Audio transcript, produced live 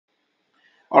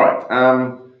All right.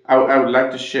 I would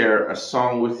like to share a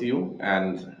song with you.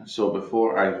 And so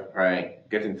before I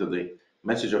get into the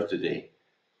message of today,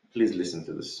 please listen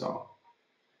to the song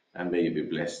and may you be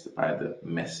blessed by the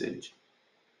message.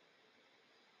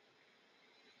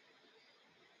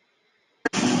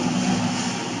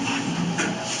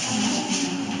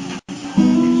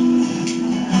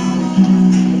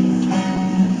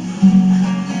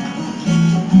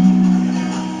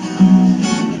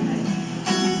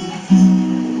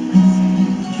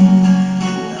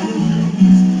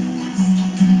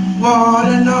 What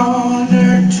an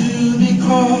honor to be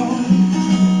called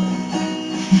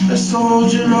a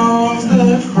soldier of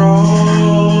the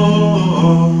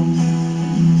cross,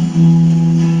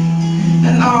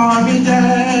 an army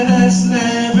that has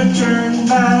never turned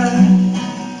back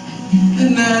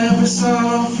and never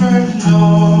suffered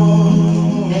loss.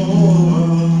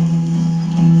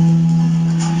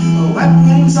 The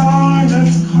weapons are not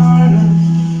carnal,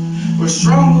 or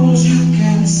strongholds you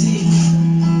can see.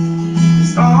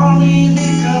 His army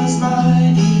becomes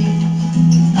mighty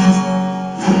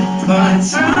by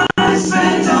time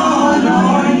spent on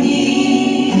our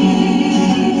knees.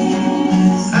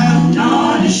 I'm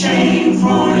not ashamed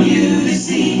for you to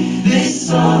see this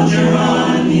soldier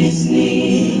on his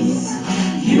knees.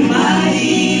 You might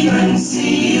even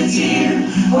see a tear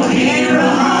or hear a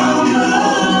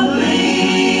humble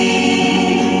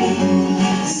plea.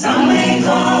 Some may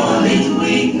call it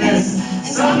weakness,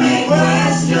 some may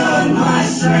question my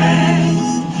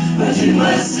strength, but you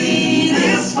must see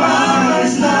this power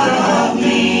is not of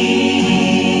me.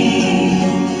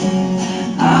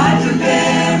 I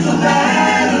prepare for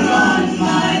battle on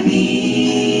my knees.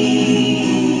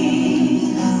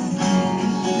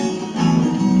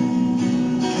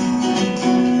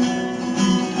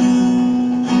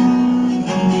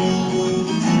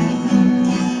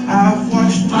 I've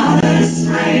watched mothers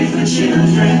pray for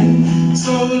children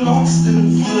so lost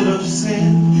and full of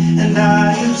sin, and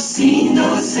I have seen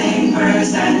those same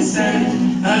birds answered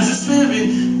as the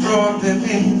Spirit brought them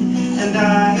in. And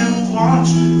I have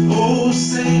watched, oh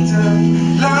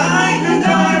Satan, like a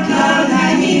dark cloud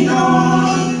hanging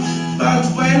on. But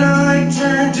when I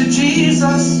turned to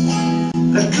Jesus,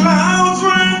 the clouds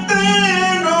weren't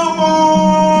there no more.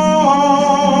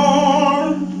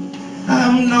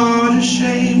 I'm not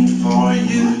ashamed for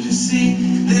you to see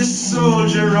this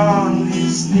soldier on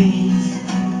his knees.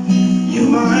 You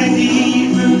might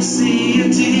even see a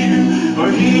tear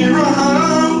or hear a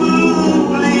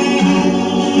humble plea.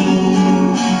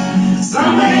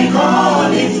 Some may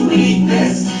call it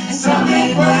weakness, some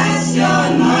may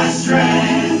question my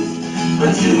strength,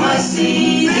 but you must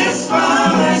see this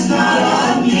power is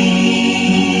not of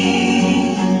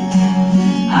me.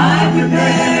 I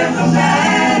prepare for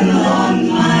battle on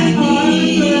my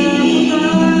knees.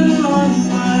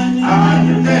 I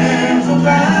prepare for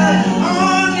battle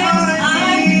on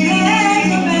my knees.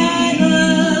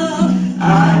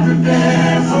 I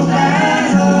prepare for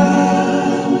battle,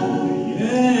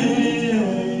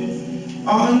 yeah,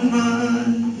 on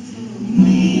my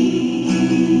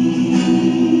knees.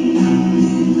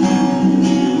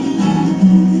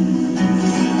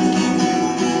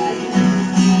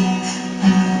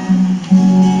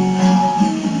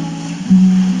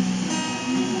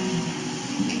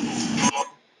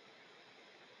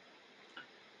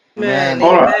 Amen.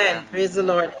 All right. Amen. Praise the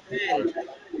Lord. Amen.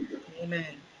 Amen.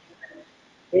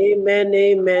 Amen,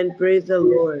 amen. Praise the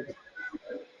Lord.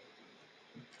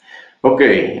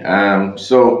 Okay.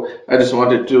 So I just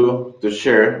wanted to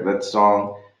share that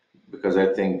song because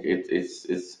I think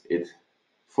it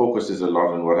focuses a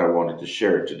lot on what I wanted to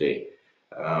share today.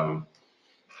 Um,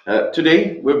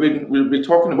 Today we'll be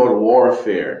talking about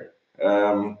warfare.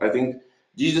 I think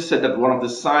Jesus said that one of the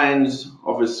signs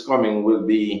of his coming will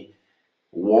be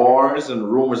wars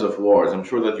and rumors of wars. I'm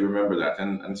sure that you remember that.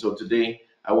 And so today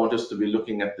I want us to be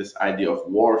looking at this idea of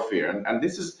warfare. And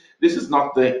this is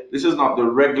not the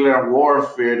regular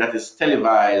warfare that is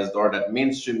televised or that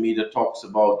mainstream media talks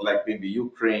about, like maybe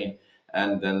Ukraine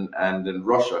and then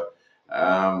Russia.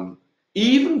 Um,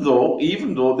 even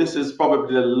though this is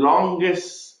probably the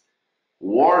longest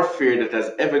warfare that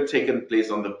has ever taken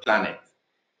place on the planet,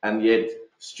 and yet,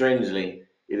 strangely,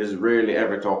 it is rarely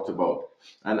ever talked about.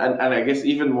 And I guess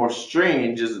even more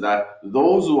strange is that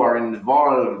those who are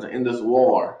involved in this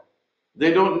war,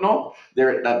 they don't know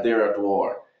that they're at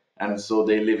war. And so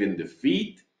they live in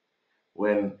defeat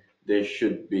when they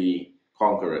should be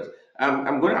conquerors.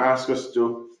 I'm going to ask us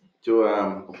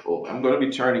I'm going to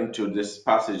be turning to this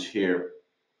passage here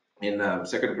in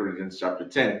 2 Corinthians chapter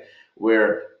 10,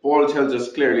 where Paul tells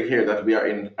us clearly here that we are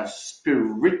in a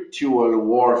spiritual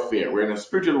warfare. We're in a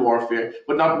spiritual warfare,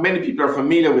 but not many people are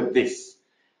familiar with this.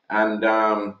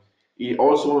 And he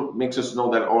also makes us know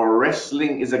that our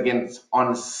wrestling is against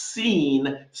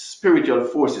unseen spiritual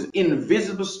forces,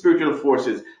 invisible spiritual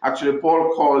forces. Actually,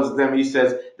 Paul calls them, he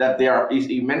says that they are,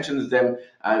 he mentions them,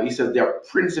 he says they are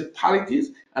principalities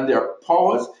and they are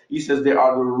powers. He says they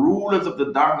are the rulers of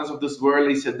the darkness of this world.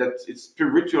 He said that it's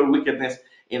spiritual wickedness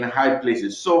in high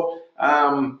places. So,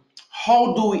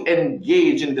 how do we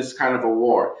engage in this kind of a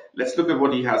war? Let's look at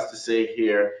what he has to say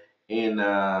here in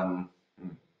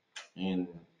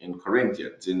in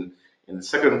Corinthians, in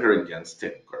Second Corinthians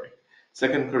 10, correct?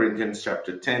 Second Corinthians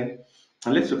chapter 10,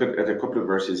 and let's look at a couple of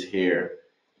verses here.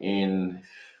 In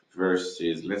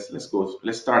verses,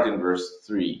 let's start in verse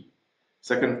 3.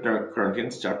 Second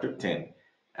Corinthians chapter 10,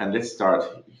 and let's start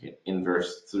in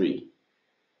verse 3.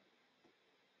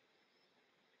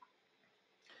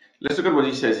 Let's look at what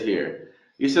he says here.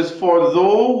 He says, "For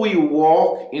though we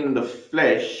walk in the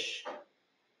flesh,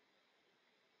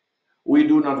 we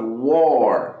do not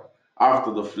war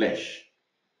after the flesh."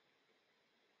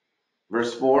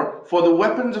 Verse 4, "For the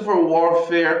weapons of our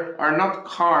warfare are not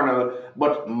carnal,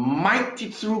 but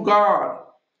mighty through God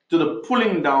to the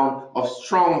pulling down of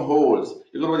strongholds."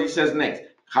 Look at what he says next.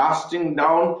 "Casting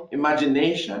down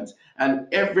imaginations and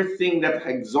everything that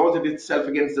exalted itself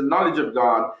against the knowledge of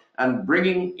God, and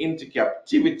bringing into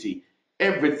captivity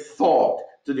every thought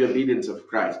to the obedience of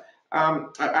Christ."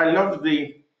 I love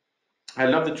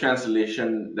the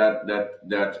translation that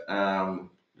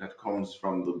comes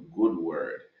from the Good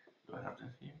Word. Do I have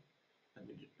that here? Let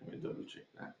me double check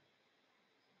that.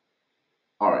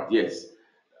 All right, yes.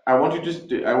 I want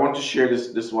to share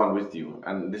this one with you,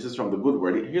 and this is from the Good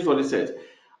Word. Here's what it says.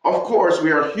 "Of course,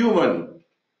 we are human,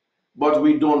 but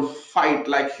we don't fight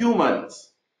like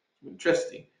humans."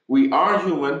 Interesting. We are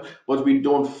human, but we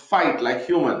don't fight like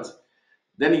humans.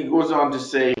 Then he goes on to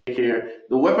say here,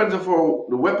 the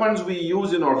weapons we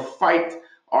use in our fight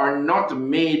are not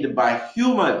made by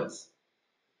humans.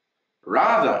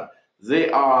 Rather, they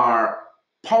are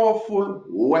powerful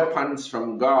weapons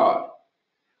from God.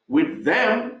 With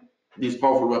them, these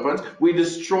powerful weapons, we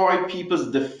destroy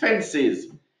people's defenses.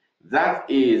 That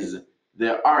is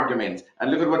their argument.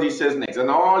 And look at what he says next. "And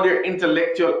all their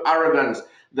intellectual arrogance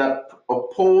that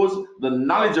oppose the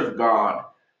knowledge of God,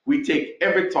 we take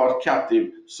every thought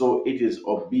captive so it is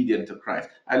obedient to Christ."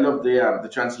 I love the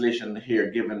translation here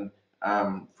given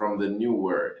from the New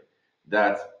Word,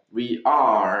 that we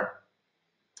are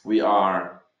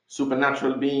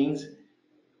supernatural beings.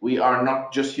 We are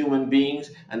not just human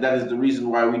beings, and that is the reason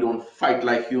why we don't fight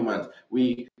like humans.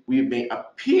 We may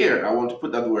appear, I want to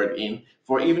put that word in,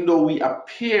 for even though we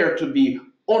appear to be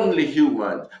only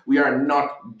humans, we are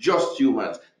not just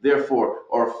humans. Therefore,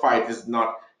 our fight is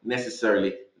not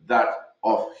necessarily that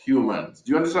of humans.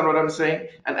 Do you understand what I'm saying?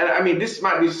 And I mean, this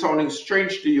might be sounding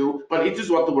strange to you, but it is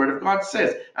what the Word of God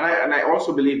says. And I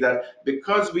also believe that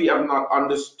because we have not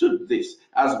understood this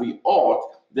as we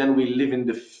ought, then we live in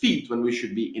defeat when we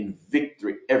should be in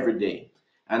victory every day.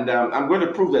 And I'm going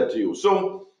to prove that to you.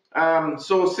 So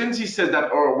since he says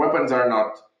that our weapons are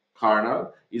not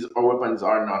carnal, our weapons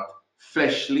are not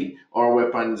fleshly, our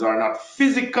weapons are not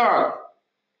physical,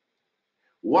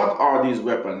 what are these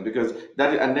weapons? Because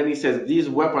that, and then he says these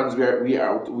weapons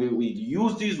we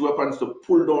use these weapons to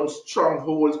pull down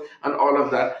strongholds and all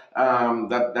of that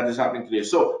that is happening today.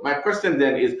 So my question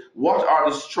then is, what are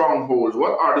the strongholds?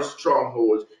 What are the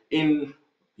strongholds in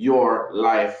your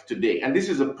life today? And this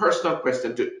is a personal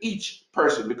question to each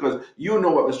person, because you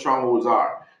know what the strongholds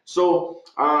are. So,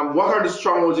 what are the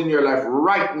strongholds in your life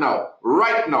right now?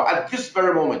 Right now, at this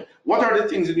very moment, what are the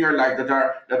things in your life that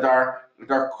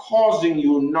are causing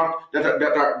you not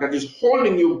that is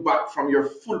holding you back from your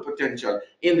full potential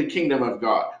in the kingdom of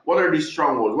God? What are these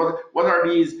strongholds? What are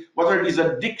these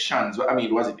addictions? I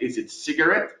mean, is it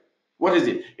cigarette? What is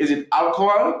it? Is it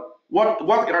alcohol? What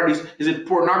are these? Is it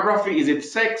pornography? Is it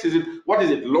sex? What is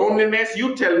it? Loneliness?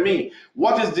 You tell me.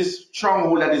 What is this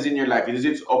stronghold that is in your life? Is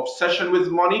it obsession with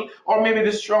money? Or maybe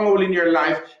the stronghold in your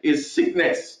life is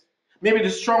sickness. Maybe the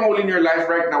stronghold in your life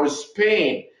right now is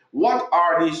pain. What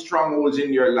are these strongholds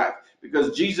in your life?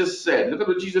 Because Jesus said, look at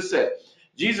what Jesus said.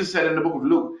 Jesus said in the book of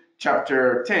Luke,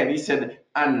 chapter 10, he said,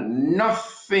 "And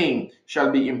nothing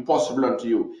shall be impossible unto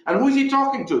you." And who is he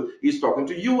talking to? He's talking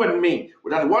to you and me.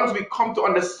 That once we come to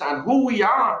understand who we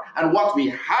are and what we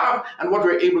have and what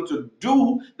we're able to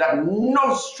do, that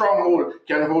no stronghold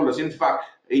can hold us. In fact,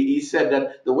 he said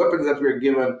that the weapons that we're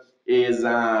given is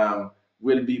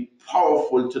will be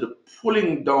powerful to the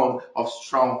pulling down of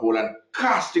stronghold and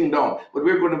casting down. But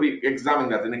we're going to be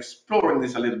examining that and exploring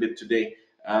this a little bit today,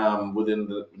 within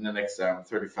the next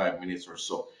 35 minutes or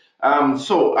so.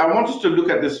 So I want us to look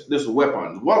at this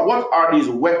weapons. What are these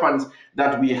weapons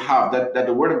that we have that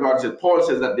the Word of God said? Paul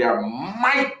says that they are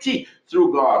mighty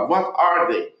through God. What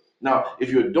are they? Now,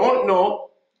 if you don't know,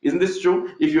 isn't this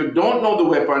true? If you don't know the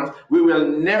weapons, we will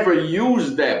never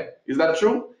use them. Is that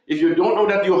true? If you don't know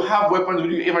that you have weapons,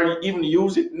 will you ever even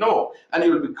use it? No. And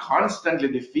you will be constantly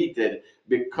defeated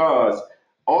because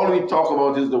all we talk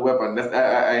about is the weapon.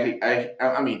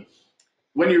 I mean,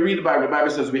 when you read the Bible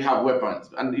says we have weapons.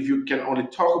 And if you can only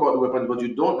talk about the weapons, but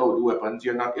you don't know the weapons,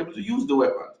 you're not able to use the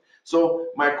weapons. So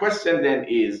my question then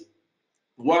is,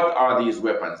 what are these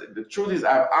weapons? The truth is,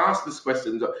 I've asked this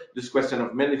question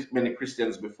of many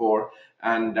Christians before,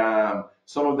 and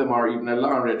some of them are even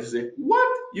alarmed to say, "What?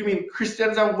 You mean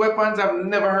Christians have weapons? I've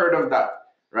never heard of that."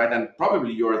 Right? And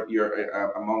probably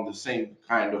you're among the same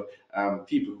kind of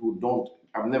people who don't.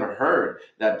 I've never heard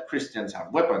that Christians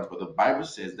have weapons, but the Bible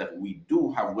says that we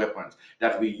do have weapons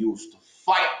that we use to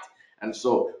fight. And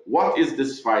so, what is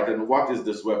this fight, and what is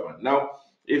this weapon? Now,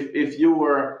 if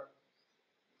you're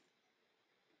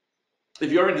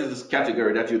into this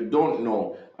category that you don't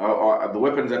know or the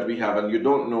weapons that we have and you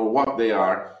don't know what they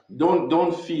are,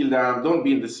 don't feel don't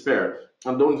be in despair,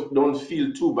 and don't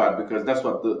feel too bad, because that's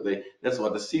what that's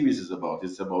what the series is about.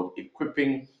 It's about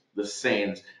equipping the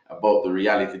saints about the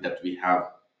reality that we have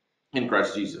in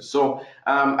Christ Jesus. So,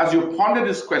 as you ponder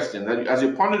this question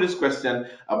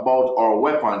about our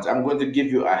weapons, I'm going to give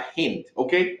you a hint.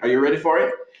 Okay, are you ready for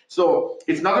it? So,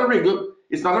 it's not a riddle.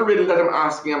 It's not a riddle that I'm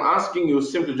asking. I'm asking you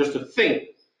simply just to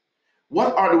think.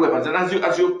 What are the weapons? And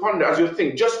as you ponder, as you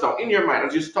think, just now in your mind,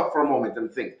 as you stop for a moment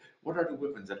and think, what are the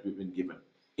weapons that we've been given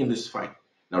in this fight?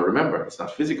 Now remember, it's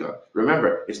not physical.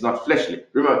 Remember, it's not fleshly.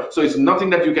 Remember, so it's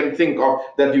nothing that you can think of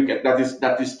that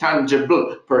is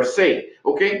tangible per se.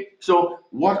 Okay? So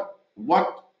what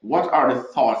are the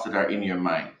thoughts that are in your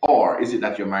mind? Or is it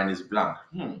that your mind is blank?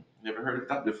 Never heard of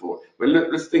that before. Well,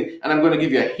 let's think. And I'm going to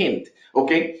give you a hint.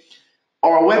 Okay?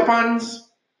 Our weapons,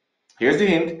 here's the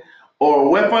hint. Our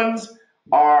weapons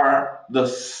are the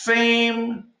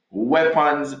same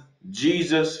weapons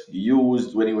Jesus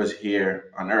used when he was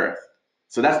here on earth.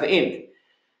 So that's the hint.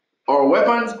 Our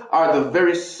weapons are the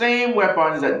very same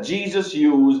weapons that Jesus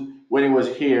used when he was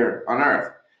here on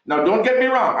earth. Now, don't get me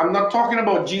wrong. I'm not talking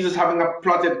about Jesus having a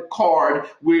plotted cord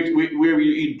where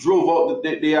he drove out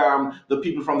the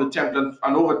people from the temple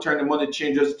and overturned the money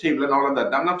changers' table and all of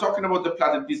that. I'm not talking about the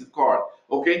plotted piece of cord.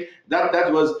 Okay,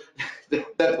 that was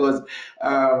that was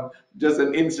just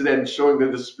an incident showing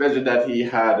the displeasure that he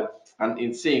had and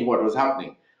in seeing what was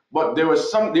happening. But there is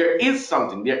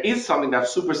something that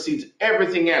supersedes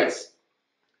everything else.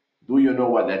 Do you know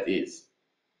what that is?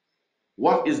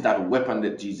 What is that weapon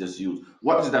that Jesus used?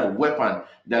 What is that weapon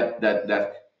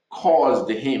that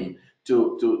caused him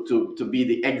to be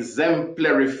the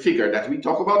exemplary figure that we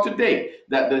talk about today?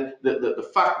 That the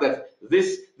fact that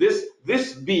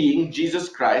this being, Jesus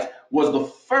Christ, was the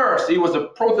first, he was a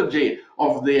protege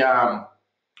of the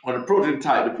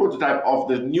prototype of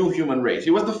the new human race.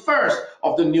 He was the first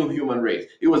of the new human race.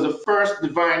 He was the first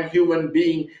divine human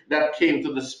being that came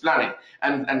to this planet.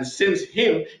 And since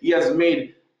him, he has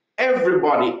made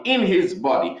everybody in his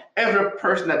body, every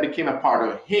person that became a part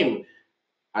of him,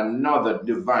 another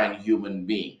divine human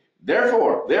being.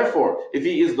 Therefore, if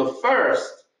he is the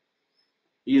first,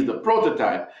 he is the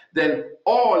prototype, then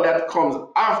all that comes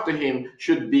after him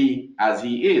should be as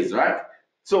he is, right?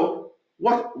 So,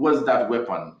 what was that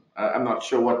weapon? I'm not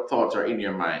sure what thoughts are in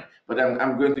your mind, but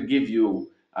I'm going to give you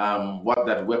what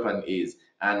that weapon is,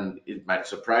 and it might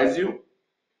surprise you,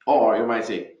 or you might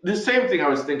say, the same thing I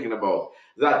was thinking about.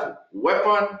 That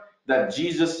weapon that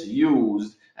Jesus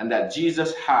used and that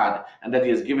Jesus had and that he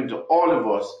has given to all of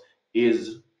us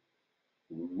is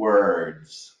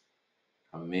words.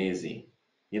 Amazing.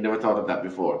 You never thought of that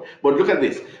before. But look at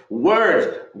this.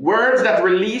 Words that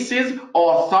releases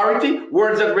authority,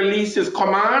 words that releases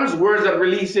commands, words that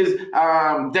releases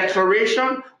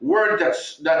declaration, word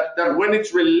that when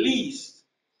it's released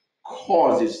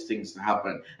causes things to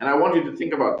happen. And I want you to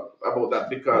think about that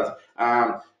because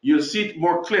you'll see it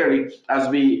more clearly as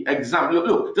we examine.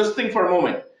 Look, just think for a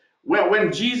moment.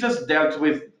 When Jesus dealt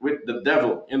with the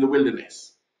devil in the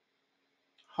wilderness,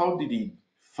 how did he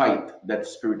fight that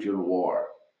spiritual war?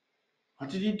 What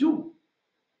did he do?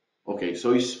 Okay,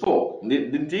 so he spoke,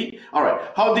 didn't he? All right.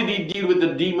 How did he deal with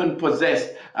the demon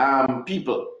possessed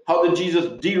people? How did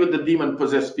Jesus deal with the demon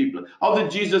possessed people? How did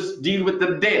Jesus deal with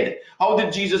the dead? How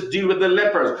did Jesus deal with the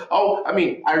lepers? Are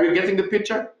you getting the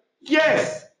picture?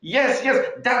 Yes, yes, yes.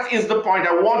 That is the point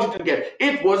I want you to get.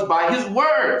 It was by his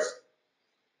words.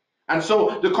 And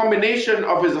so the combination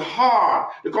of his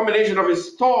heart, the combination of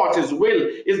his thoughts, his will,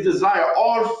 his desire,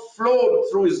 all flowed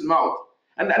through his mouth.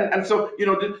 And so,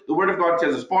 the word of God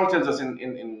tells us, Paul tells us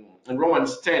in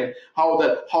Romans 10,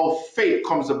 how faith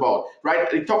comes about,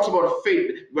 right? It talks about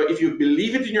faith, but if you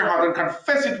believe it in your heart and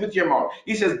confess it with your mouth,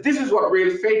 he says this is what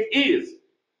real faith is.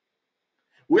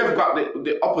 We have got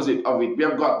the opposite of it. We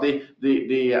have got the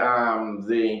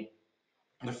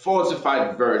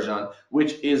falsified version,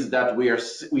 which is that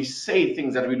we say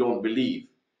things that we don't believe.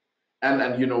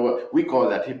 And you know what? We call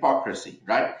that hypocrisy,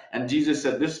 right? And Jesus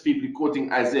said, this people,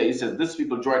 quoting Isaiah, he says, this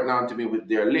people draw it nigh unto me with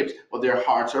their lips, but their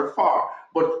hearts are far.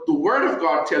 But the word of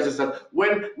God tells us that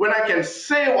when I can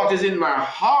say what is in my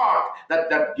heart,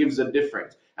 that gives a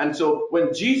difference. And so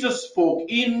when Jesus spoke,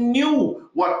 he knew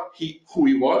who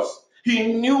he was.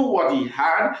 He knew what he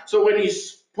had. So when he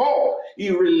spoke,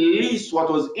 he released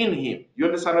what was in him. You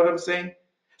understand what I'm saying?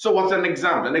 So what's an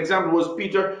example? An example was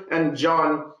Peter and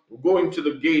John going to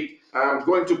the gate,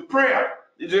 going to prayer.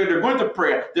 They're going to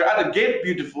prayer. They're at the gate,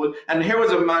 beautiful, and here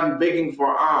was a man begging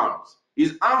for alms.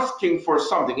 He's asking for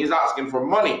something. He's asking for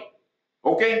money.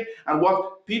 Okay? And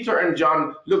what Peter and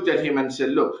John looked at him and said,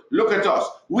 look at us.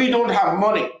 We don't have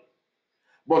money,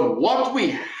 but what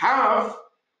we have,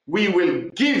 we will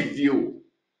give you.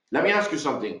 Let me ask you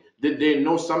something. Did they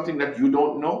know something that you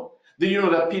don't know? Do you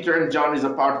know that Peter and John is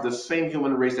a part of the same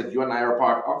human race that you and I are a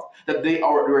part of? That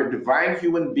they're divine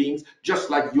human beings, just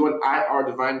like you and I are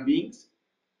divine beings?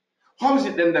 How is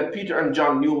it then that Peter and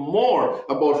John knew more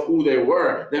about who they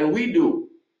were than we do?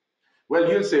 Well,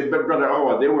 you'll say, but brother,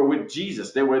 oh, they were with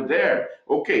Jesus. They were there.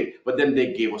 Okay, but then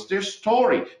they gave us their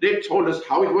story. They told us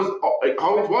how it was.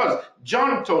 How it was.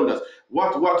 John told us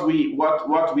what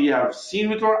we have seen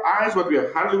with our eyes, what we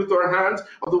have handled with our hands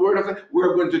of the word of God.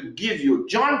 We're going to give you.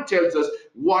 John tells us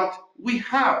what we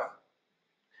have.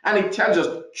 And he tells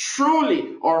us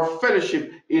truly our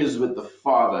fellowship is with the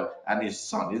Father and his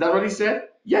Son. Is that what he said?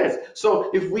 Yes. So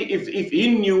if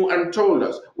he knew and told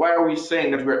us, why are we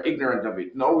saying that we're ignorant of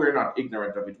it? No, we're not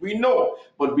ignorant of it. We know,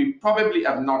 but we probably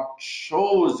have not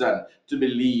chosen to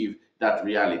believe that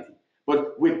reality.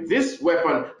 But with this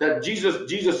weapon that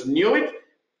Jesus knew it,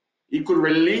 he could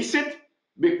release it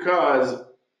because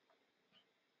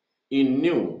he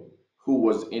knew who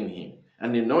was in him.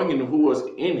 And in knowing who was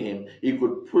in him, he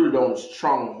could pull down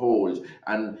strongholds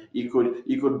and he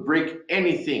could break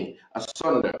anything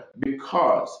asunder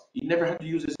because he never had to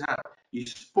use his hand. He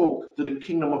spoke to the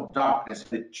kingdom of darkness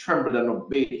and it trembled and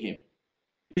obeyed him.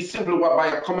 He simply went by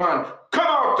a command, come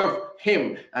out of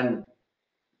him, and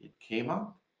it came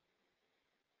out.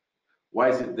 Why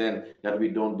is it then that we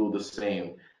don't do the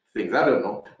same things? I don't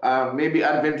know. Maybe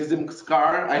Adventism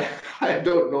scar. I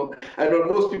don't know. I know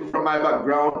most people from my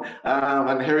background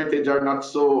and heritage are not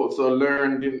so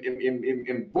learned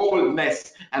in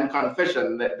boldness and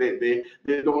confession. They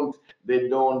don't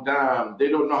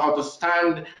know how to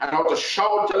stand and how to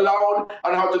shout aloud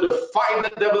and how to defy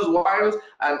the devil's wiles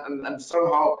and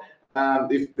somehow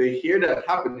if they hear that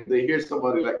happen, if they hear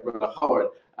somebody like Brother Howard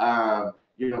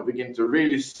begin to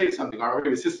really say something, or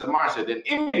maybe Sister Marcia, then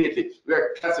immediately we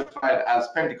are classified as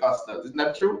Pentecostals. Isn't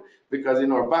that true? Because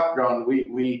in our background, we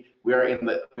are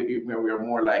we are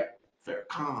more like very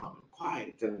calm,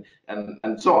 quiet,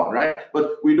 and so on, right?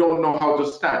 But we don't know how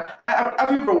to stand.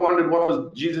 Have you ever wondered what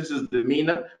was Jesus's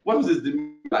demeanor? What was his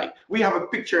demeanor like? We have a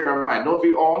picture in our mind, don't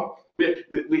we all?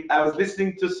 I was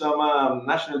listening to some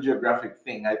National Geographic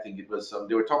thing. I think it was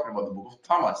they were talking about the book of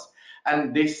Thomas.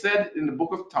 And they said in the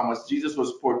book of Thomas, Jesus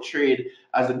was portrayed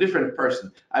as a different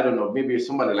person. I don't know, maybe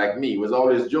somebody like me was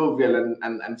always jovial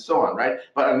and so on, right?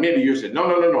 But maybe you said,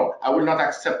 no, I will not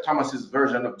accept Thomas's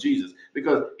version of Jesus.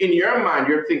 Because in your mind,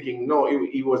 you're thinking, no,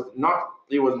 he was not,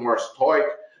 he was more stoic.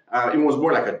 It was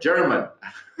more like a German.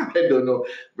 I don't know.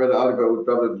 Brother Oliver would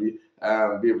probably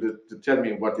be able to tell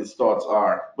me what his thoughts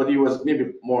are. But he was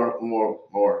maybe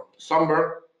more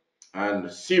somber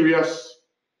and serious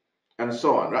and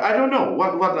so on. I don't know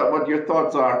what your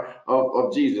thoughts are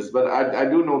of Jesus, but I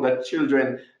do know that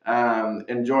children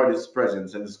enjoy his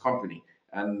presence and his company.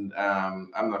 And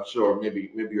I'm not sure.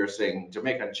 Maybe you're saying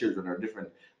Jamaican children are different,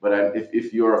 but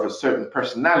if you're of a certain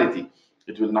personality,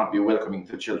 it will not be welcoming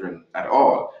to children at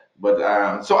all. But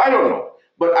so I don't know.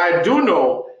 But I do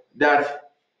know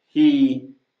that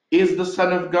he is the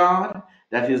Son of God.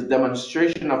 That his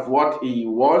demonstration of what he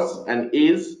was and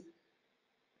is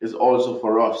also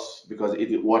for us because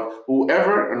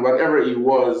whoever and whatever he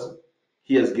was,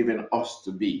 he has given us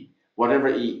to be.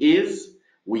 Whatever he is,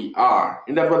 we are.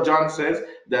 Isn't that what John says?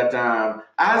 That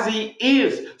as he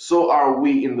is, so are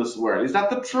we in this world. Is that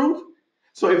the truth?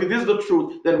 So if it is the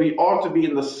truth, then we ought to be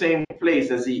in the same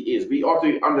place as he is. We ought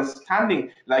to be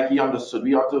understanding like he understood.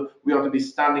 We ought to be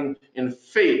standing in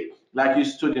faith like he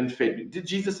stood in faith. Did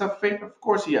Jesus have faith? Of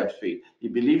course he had faith. He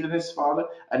believed in his Father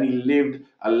and he lived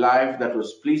a life that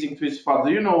was pleasing to his Father.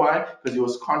 Do you know why? Because he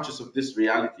was conscious of this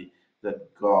reality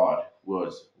that God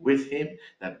was with him,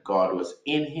 that God was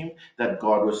in him, that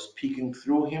God was speaking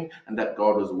through him, and that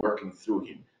God was working through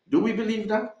him. Do we believe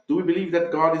that? Do we believe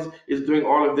that God is doing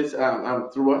all of this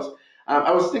through us?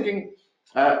 I was thinking,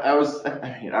 I was,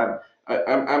 I mean,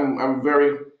 I'm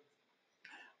very,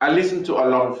 I listen to a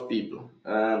lot of people,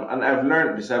 and I've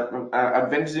learned this.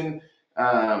 Adventism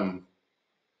um,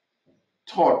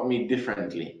 taught me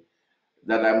differently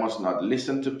that I must not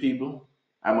listen to people,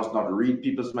 I must not read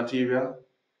people's material,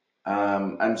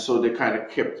 and so they kind of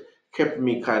kept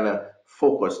me kind of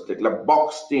focused, like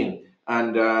boxed in.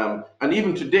 And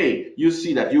even today, you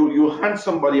see that you hand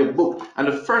somebody a book, and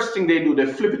the first thing they do, they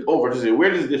flip it over to say,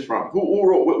 "Where is this from? Who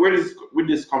wrote? Where did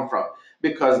this come from?"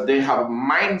 Because they have a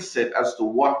mindset as to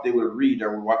what they will read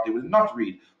or what they will not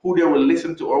read, who they will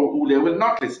listen to or who they will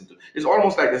not listen to. It's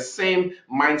almost like the same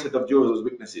mindset of Jehovah's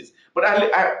Witnesses. But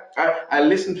I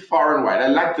listened far and wide. I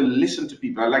like to listen to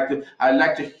people. I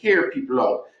like to hear people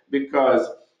out because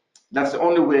that's the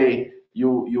only way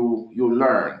you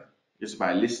learn is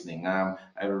by listening. I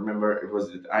remember it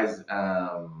was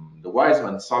the wise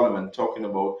man Solomon talking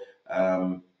about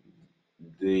um,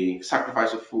 the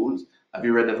sacrifice of fools. Have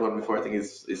you read that one before? I think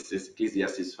it's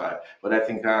Ecclesiastes 5. But I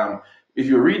think if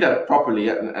you read that properly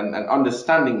and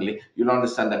understandingly, you'll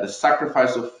understand that the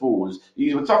sacrifice of fools,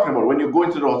 you were talking about when you go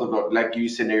into the house of God, like you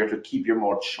said there, to keep your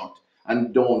mouth shut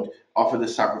and don't offer the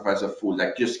sacrifice of fools.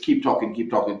 Like just keep talking, keep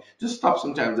talking. Just stop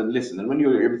sometimes and listen. And when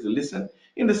you're able to listen,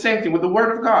 in the same thing with the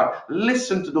Word of God,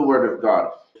 listen to the Word of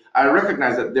God. I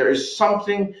recognize that there is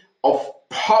something of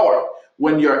power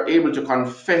when you're able to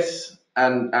confess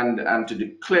and to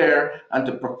declare and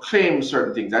to proclaim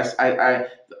certain things. I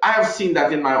have seen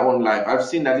that in my own life. I've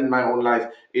seen that in my own life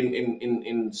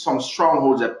in some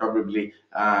strongholds that probably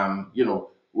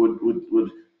would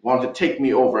want to take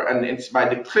me over. And it's by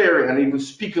declaring and even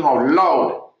speaking out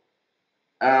loud,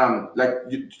 like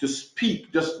to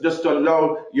speak, just to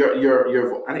allow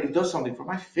your and it does something for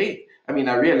my faith. I mean,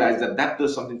 I realize that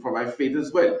does something for my faith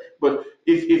as well. But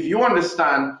if you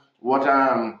understand what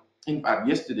in fact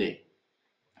yesterday,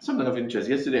 something of interest.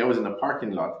 Yesterday, I was in a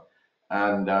parking lot,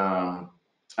 and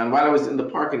while I was in the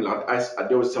parking lot,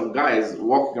 there was some guys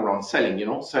walking around selling,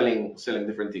 selling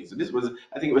different things. So this was,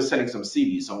 I think, it was selling some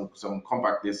CDs, some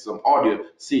compact discs, some audio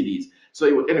CDs.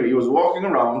 So anyway, he was walking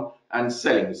around and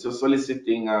selling, so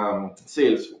soliciting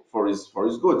sales for his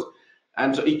goods.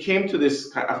 And so he came to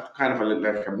this kind of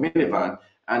like a minivan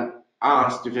and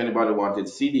asked if anybody wanted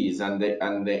CDs,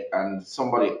 and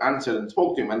somebody answered and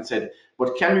spoke to him and said,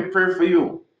 "But can we pray for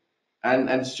you?"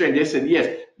 And strange, they said yes.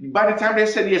 By the time they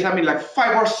said yes, I mean like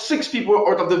 5 or 6 people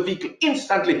were out of the vehicle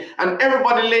instantly, and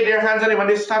everybody laid their hands on him and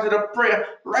they started a prayer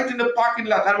right in the parking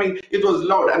lot. I mean, it was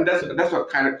loud, and that's what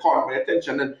kind of caught my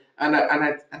attention. And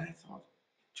I thought,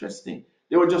 interesting.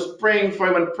 They were just praying for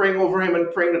him and praying over him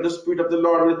and praying that the Spirit of the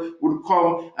Lord would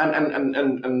come and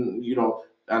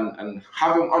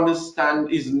have him understand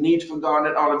his need for God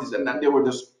and all of this, and that they were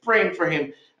just praying for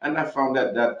him. And I found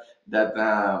that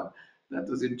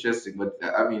was interesting. But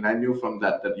I mean, I knew from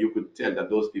that you could tell that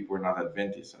those people were not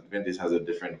Adventists. Adventists has a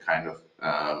different kind of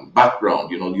background.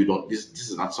 You don't. This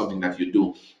is not something that you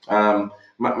do.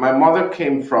 My mother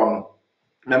came from.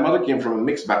 My mother came from a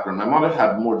mixed background. My mother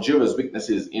had more Jehovah's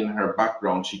Witnesses in her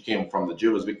background. She came from the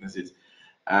Jehovah's Witnesses,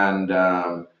 and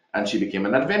she became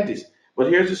an Adventist. But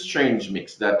here's a strange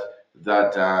mix that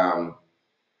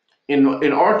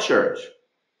in our church,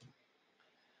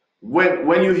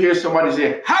 when you hear somebody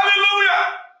say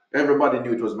Hallelujah, everybody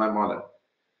knew it was my mother.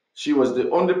 She was the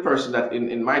only person that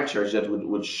in my church that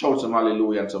would shout some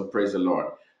hallelujah and some praise the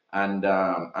Lord. And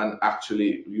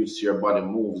actually you'd see her body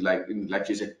move like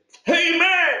she said,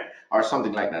 Amen, or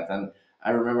something like that. And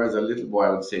I remember as a little boy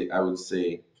I would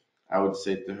say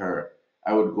to her,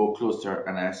 I would go close to her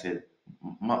and I said,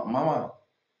 Mama,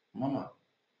 Mama,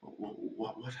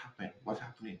 what happened? What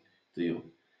happened to you?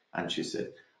 And she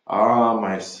said,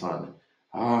 my son,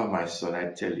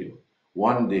 I tell you,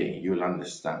 one day you'll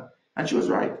understand. And she was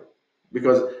right.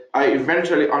 Because I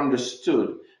eventually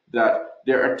understood that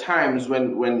there are times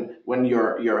when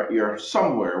you're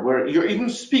somewhere where you're even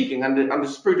speaking and the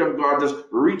Spirit of God just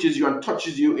reaches you and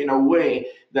touches you in a way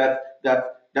that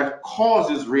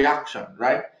causes reaction,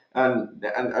 right? And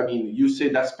I mean, you say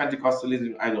that's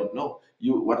Pentecostalism. I don't know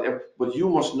you whatever, but you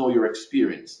must know your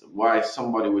experience. Why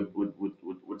somebody would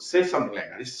say something like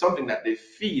that? It's something that they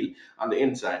feel on the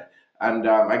inside. and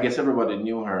I guess everybody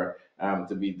knew her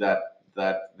to be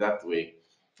that way.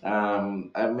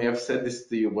 I may have said this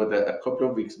to you, but a couple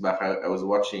of weeks back, I was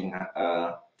watching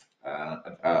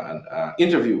an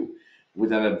interview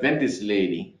with an Adventist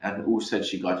lady, and who said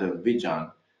she got a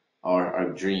vision or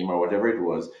a dream or whatever it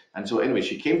was. And so, anyway,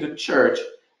 she came to church,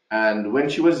 and when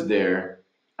she was there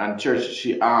and church,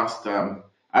 she asked,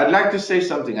 "I'd like to say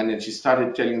something," and then she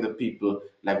started telling the people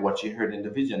like what she heard in the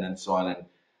vision and so on,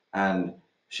 and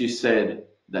she said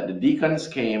that the deacons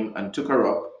came and took her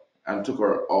up and took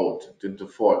her out into the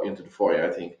foyer,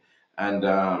 I think, and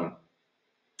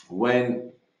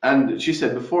when and she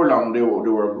said before long there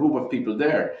were a group of people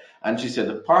there, and she said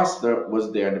the pastor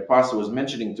was there. The pastor was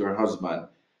mentioning to her husband,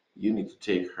 "You need to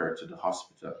take her to the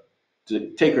hospital, to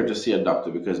take her to see a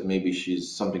doctor because maybe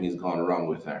she's something is gone wrong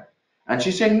with her." And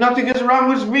she's saying, "Nothing is wrong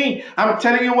with me. I'm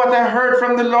telling you what I heard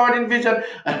from the Lord in vision,"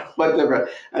 and whatever.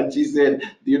 And she said,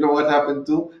 "Do you know what happened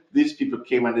too? These people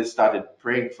came and they started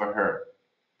praying for her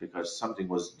because something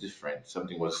was different,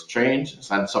 something was strange,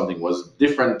 and something was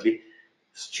differently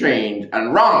strange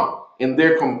and wrong in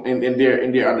their in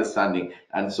their understanding,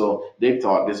 and so they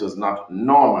thought this was not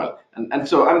normal. And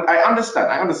I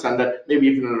understand that maybe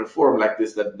even in a forum like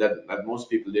this that most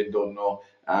people, they don't know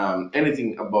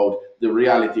anything about the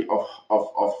reality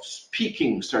of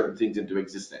speaking certain things into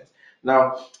existence.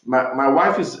 Now my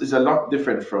wife is a lot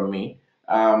different from me.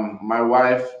 My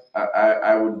wife,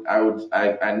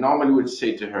 I normally would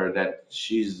say to her that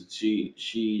she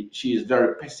is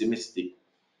very pessimistic,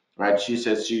 right? She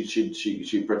says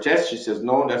she protests. She says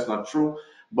no, that's not true.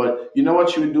 But you know what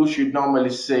she would do? She'd normally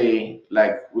say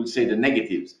like would say the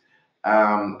negatives,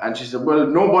 and she said, "Well,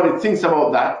 nobody thinks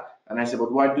about that." And I said,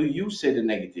 "But why do you say the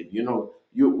negative?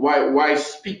 You why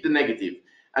speak the negative?"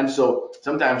 And so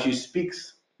sometimes she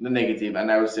speaks the negative,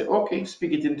 and I will say, "Okay,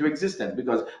 speak it into existence,"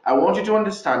 because I want you to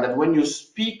understand that when you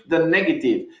speak the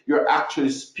negative, you're actually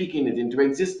speaking it into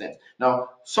existence. Now,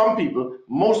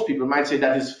 most people might say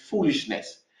that is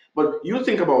foolishness. But you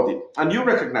think about it and you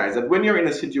recognize that when you're in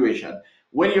a situation,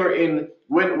 when you're in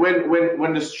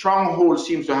when the stronghold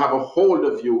seems to have a hold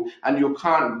of you and you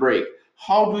can't break,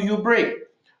 how do you break?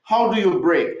 How do you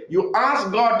break? You ask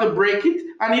God to break it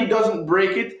and He doesn't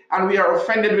break it, and we are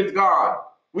offended with God.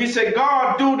 We say,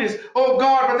 "God, do this. Oh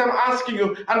God, but I'm asking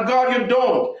you, and God, you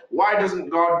don't." Why doesn't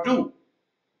God do?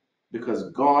 Because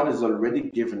God has already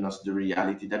given us the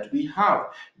reality that we have.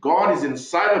 God is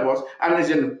inside of us and is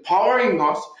empowering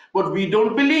us, but we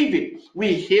don't believe it.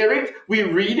 We hear it, we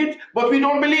read it, but we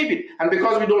don't believe it. And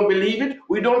because we don't believe it,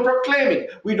 we don't proclaim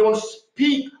it. We don't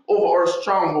speak over our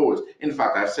strongholds. In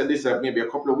fact, I said this maybe a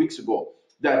couple of weeks ago,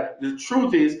 that the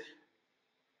truth is,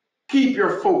 keep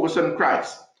your focus on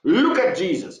Christ. Look at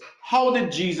Jesus. How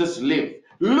did Jesus live?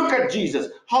 Look at Jesus.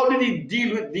 How did he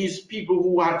deal with these people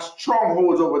who had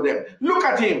strongholds over them? Look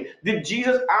at him. Did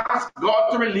Jesus ask God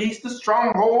to release the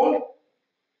stronghold?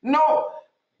 No.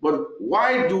 But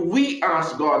why do we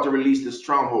ask God to release the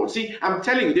stronghold? See, I'm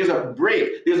telling you, there's a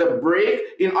break. There's a break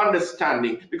in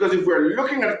understanding. Because if we're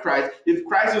looking at Christ, if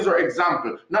Christ is our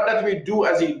example, not that we do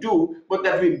as he do, but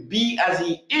that we be as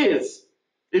he is.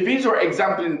 If he's our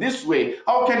example in this way,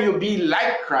 how can you be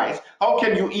like Christ? How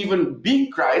can you even be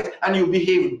Christ and you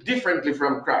behave differently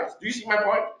from Christ? Do you see my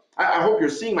point? I hope you're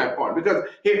seeing my point, because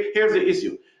here's the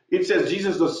issue. It says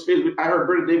Jesus was filled with. I heard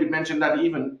Brother David mention that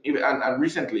even and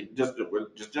recently, just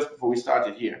before we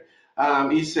started here,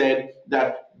 he said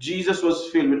that Jesus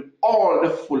was filled with all the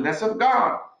fullness of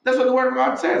God. That's what the Word of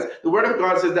God says. The Word of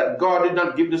God says that God did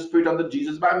not give the Spirit unto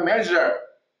Jesus by measure.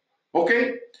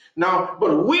 Okay? Now,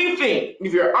 but we think,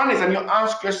 if you're honest and you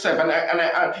ask yourself,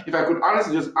 if I could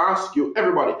honestly just ask you,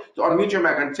 everybody, to unmute your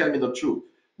mic and tell me the truth.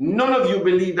 None of you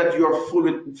believe that you are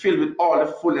filled with all the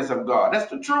fullness of God.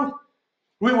 That's the truth.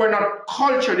 We were not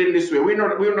cultured in this way. We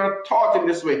were not taught in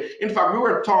this way. In fact, we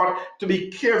were taught to be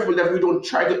careful that we don't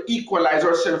try to equalize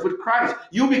ourselves with Christ.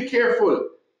 You be careful,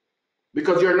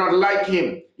 because you're not like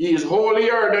him. He is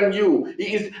holier than you.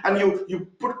 He is, and you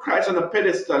put Christ on a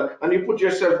pedestal and you put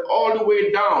yourself all the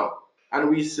way down. And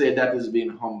we say that is being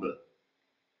humble.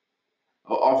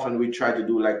 Or often we try to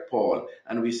do like Paul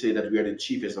and we say that we are the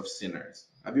chiefest of sinners.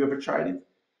 Have you ever tried it?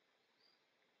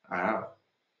 I have.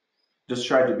 Just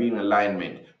try to be in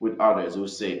alignment with others who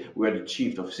say we're the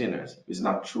chief of sinners. It's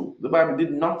not true. The Bible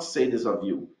did not say this of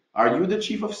you. Are you the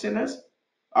chief of sinners?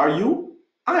 Are you?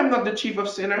 I am not the chief of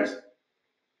sinners.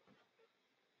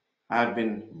 I have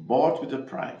been bought with a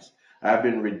price. I have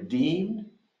been redeemed.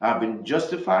 I've been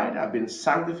justified. I've been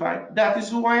sanctified. That is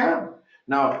who I am.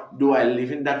 Now, do I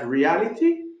live in that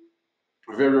reality?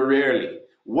 Very rarely.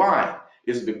 Why?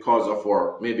 Is because of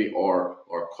our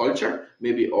culture,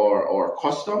 maybe our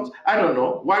customs. I don't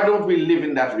know. Why don't we live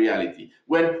in that reality?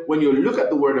 When you look at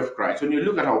the word of Christ, when you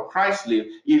look at how Christ lived,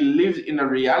 he lived in a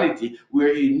reality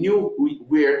where he knew who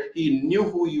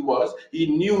he was, he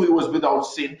knew he was without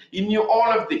sin, he knew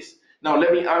all of this. Now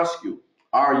let me ask you,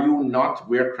 are you not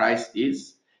where Christ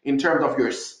is in terms of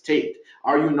your state?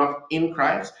 Are you not in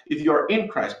Christ? If you're in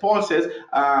Christ, Paul says,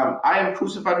 I am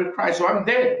crucified with Christ, so I'm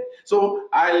dead. So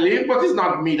I live, but it's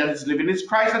not me that is living; it's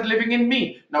Christ that living in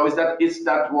me. Now, is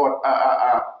that what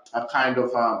a kind of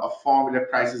a formula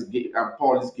Christ is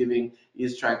Paul is giving?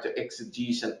 Is trying to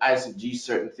exegese and eisegese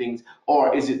certain things,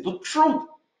 or is it the truth?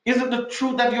 Is it the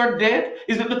truth that you're dead?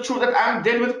 Is it the truth that I'm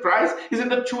dead with Christ? Is it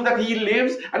the truth that He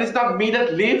lives and it's not me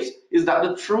that lives? Is that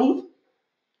the truth?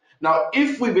 Now,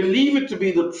 if we believe it to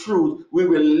be the truth, we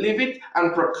will live it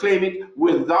and proclaim it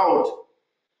without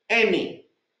any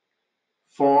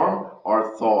form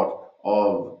or thought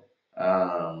of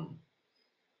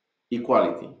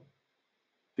equality,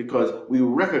 because we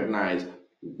recognize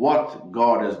what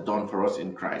God has done for us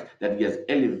in Christ, that He has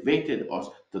elevated us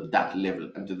to that level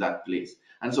and to that place.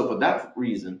 And so, for that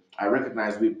reason, I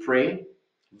recognize we pray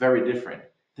very different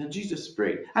than Jesus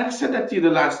prayed. I said that to you the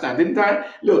last time, didn't I?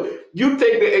 Look, you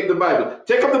take the Bible,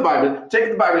 take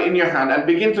the Bible in your hand and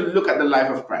begin to look at the life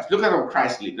of Christ. Look at how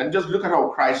Christ lived and just look at how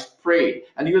Christ prayed.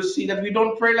 And you'll see that we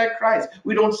don't pray like Christ.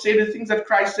 We don't say the things that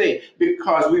Christ say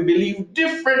because we believe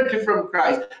differently from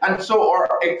Christ. And so our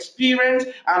experience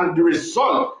and the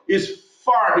result is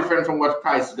far different from what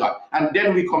Christ got. And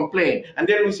then we complain. And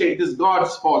then we say it is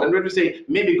God's fault. And when we say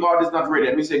maybe God is not ready,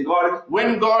 and we say, God,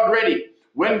 when God ready?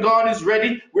 When God is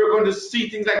ready, we're going to see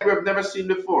things like we've never seen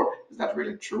before. Is that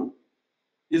really true?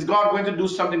 Is God going to do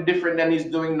something different than He's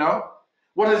doing now?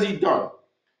 What has He done?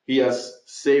 He has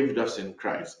saved us in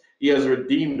Christ. He has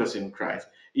redeemed us in Christ.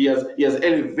 He has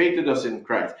elevated us in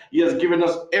Christ. He has given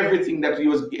us everything that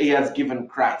He has given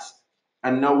Christ.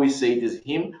 And now we say it is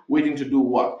Him waiting to do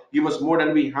what? Give us more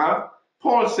than we have?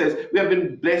 Paul says we have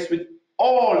been blessed with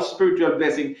all spiritual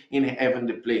blessing in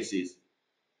heavenly places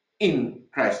in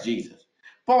Christ Jesus.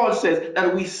 Paul says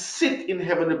that we sit in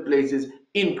heavenly places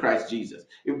in Christ Jesus.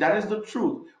 If that is the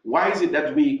truth, why is it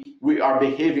that we are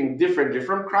behaving differently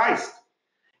from Christ?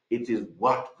 It is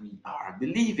what we are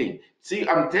believing. See,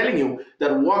 I'm telling you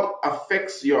that what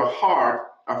affects your heart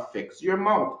affects your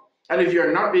mouth. And if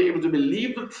you're not being able to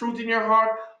believe the truth in your heart,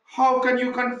 how can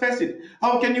you confess it?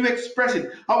 How can you express it?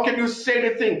 How can you say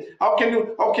the thing? How can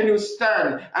you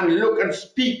stand and look and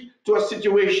speak to a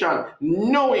situation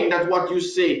knowing that what you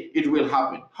say it will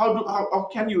happen? How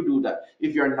can you do that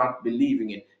if you're not believing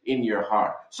it in your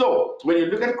heart? So when you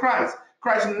look at Christ,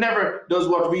 Christ never does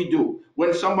what we do.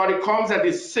 When somebody comes and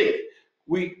is sick,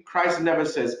 Christ never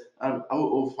says,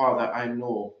 oh Father, I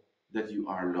know that you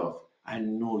are love. I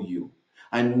know you.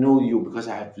 I know you because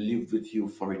I have lived with you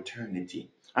for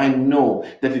eternity. I know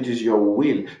that it is your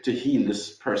will to heal this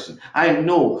person. I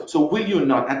know. So will you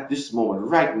not at this moment,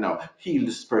 right now, heal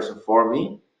this person for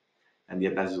me? And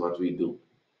yet that is what we do.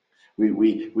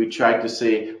 We try to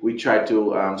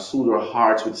soothe our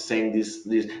hearts with saying these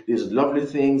lovely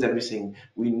things, and we're saying,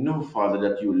 we know, Father,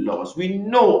 that you love us. We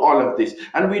know all of this,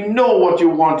 and we know what you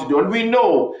want to do, and we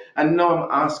know. And now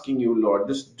I'm asking you, Lord,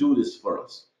 just do this for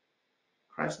us.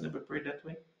 Christ never prayed that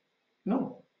way.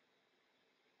 No.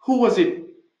 Who was it?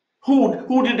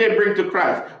 Who did they bring to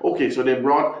Christ? Okay, so they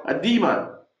brought a demon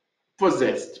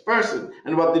possessed person.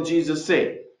 And what did Jesus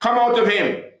say? Come out of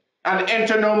him and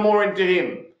enter no more into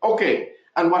him. Okay,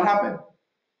 and what happened?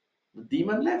 The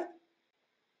demon left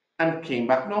and came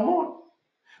back no more.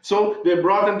 So they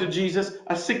brought unto Jesus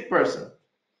a sick person.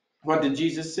 What did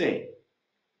Jesus say?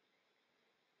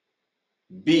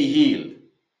 Be healed.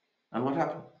 And what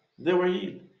happened? They were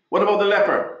healed. What about the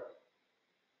leper?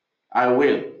 I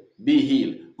will be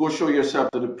healed. Go show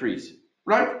yourself to the priest.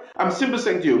 Right? I'm simply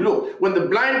saying to you, look, when the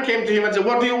blind came to him and said,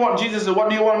 what do you want? Jesus said, what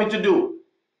do you want me to do?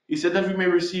 He said, that we may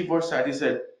receive our sight. He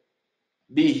said,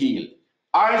 be healed.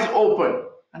 Eyes open.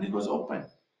 And it was open.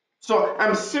 So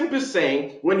I'm simply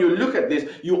saying, when you look at this,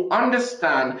 you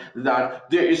understand that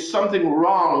there is something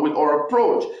wrong with our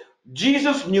approach.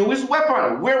 Jesus knew his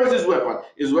weapon. Where was his weapon?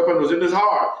 His weapon was in his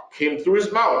heart, came through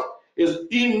his mouth.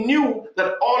 He knew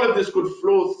that all of this could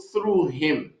flow through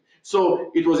him.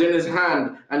 So it was in his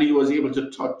hand and he was able to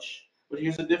touch. But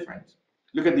here's the difference.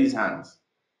 Look at these hands.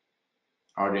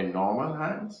 Are they normal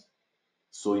hands?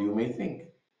 So you may think.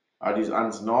 Are these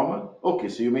hands normal? Okay,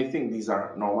 so you may think these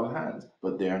are normal hands,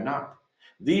 but they are not.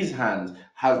 These hands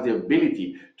have the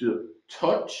ability to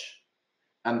touch,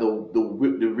 and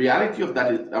the reality of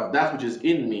that which is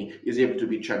in me is able to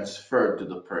be transferred to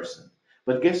the person.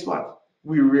 But guess what?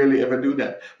 We rarely ever do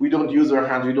that. We don't use our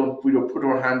hands. We don't put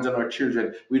our hands on our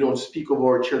children. We don't speak over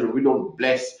our children. We don't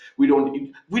bless. We don't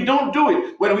do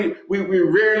it. When we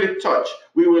rarely touch.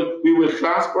 We will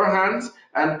clasp our hands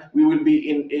and we will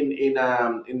be in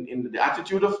the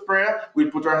attitude of prayer. We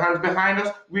put our hands behind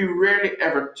us. We rarely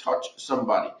ever touch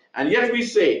somebody. And yet we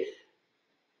say,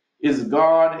 is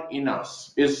God in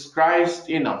us? Is Christ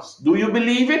in us? Do you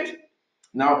believe it?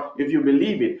 Now, if you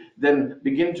believe it, then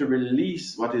begin to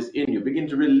release what is in you. Begin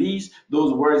to release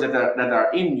those words that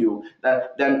are in you,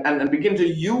 and begin to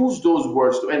use those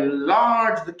words to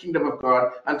enlarge the kingdom of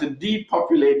God and to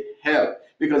depopulate hell,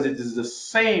 because it is the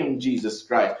same Jesus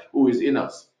Christ who is in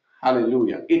us.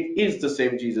 Hallelujah! It is the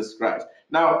same Jesus Christ.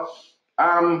 Now,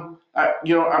 in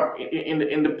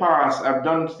the past, I've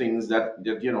done things that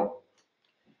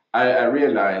I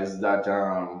realized that,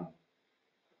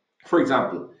 for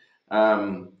example,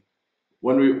 um,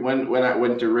 when I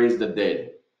went to raise the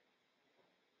dead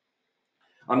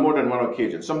on more than one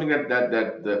occasion, something that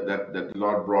the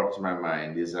Lord brought to my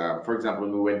mind is, for example,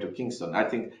 when we went to Kingston. I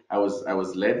think I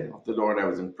was led of the Lord. I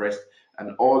was impressed,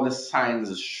 and all the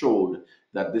signs showed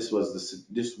that this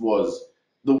was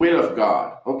the will of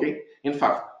God. Okay, in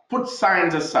fact, put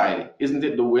signs aside. Isn't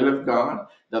it the will of God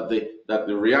that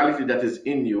the reality that is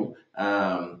in you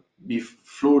be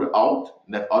flowed out,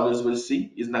 that others will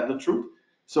see? Isn't that the truth?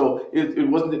 So it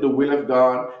wasn't it the will of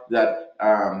God that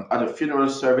at a funeral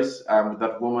service,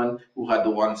 that woman who had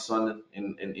the one son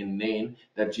in Nain,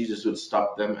 that Jesus would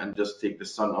stop them and just take the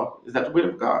son up? Is that the will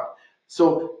of God?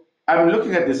 So I'm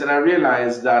looking at this and I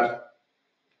realized that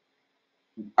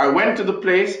I went to the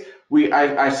place.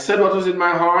 I said what was in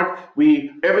my heart.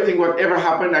 Everything, whatever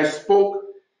happened, I spoke.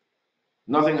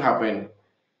 Nothing happened.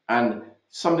 And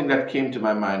something that came to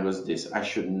my mind was this: I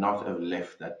should not have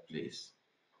left that place.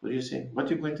 What do you say? What are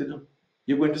you going to do?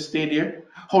 You're going to stay there?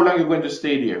 How long are you going to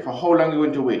stay there? For how long are you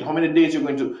going to wait? How many days you're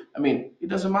going to? I mean, it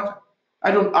doesn't matter.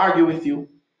 I don't argue with you.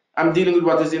 I'm dealing with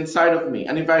what is inside of me.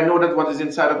 And if I know that what is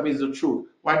inside of me is the truth,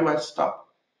 why do I stop?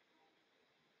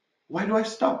 Why do I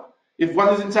stop? If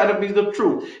what is inside of me is the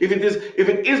truth, if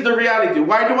it is the reality,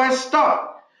 why do I stop?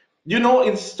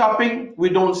 In stopping, we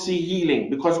don't see healing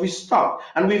because we stop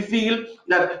and we feel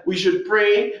that we should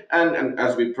pray, and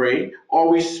as we pray,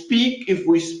 or we speak if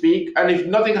we speak, and if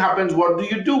nothing happens, what do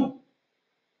you do?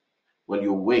 Well,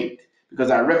 you wait.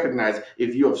 Because I recognize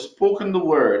if you have spoken the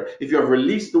word, if you have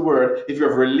released the word, if you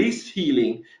have released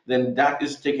healing, then that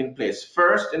is taking place.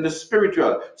 First, in the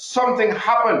spiritual, something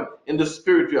happened in the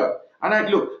spiritual. And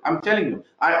I'm telling you,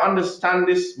 I understand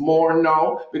this more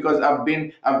now because I've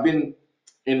been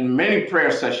in many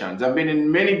prayer sessions. I've been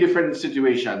in many different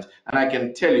situations, and I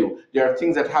can tell you there are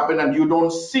things that happen and you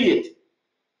don't see it,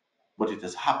 but it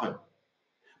has happened.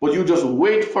 But you just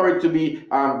wait for it to be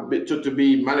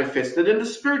manifested in the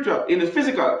spiritual, in the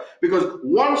physical. Because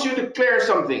once you declare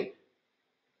something,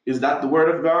 is that the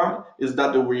word of God? Is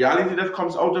that the reality that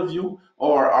comes out of you?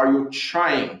 Or are you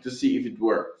trying to see if it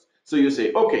works? So you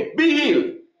say, okay, be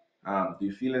healed. Do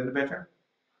you feel any better?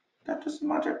 That doesn't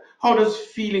matter. How does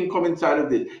feeling come inside of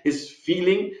this? Is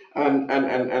feeling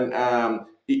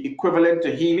equivalent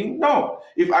to healing? No.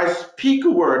 If I speak a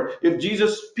word, if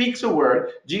Jesus speaks a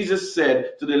word, Jesus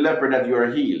said to the leper that you are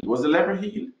healed. Was the leper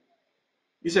healed?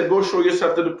 He said, go show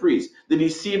yourself to the priest. Did he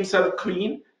see himself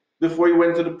clean before he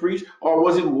went to the priest? Or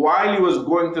was it while he was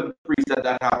going to the priest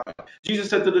that happened? Jesus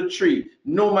said to the tree,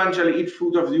 no man shall eat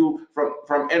fruit of you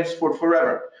from henceforth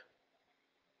forever.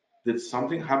 Did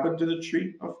something happen to the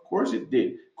tree? Of course it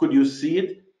did. Could you see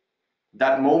it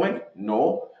that moment?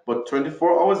 No. But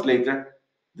 24 hours later,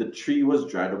 the tree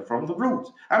was dried up from the roots.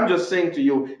 I'm just saying to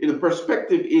you, in the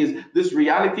perspective is this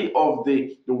reality of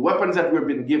the weapons that we've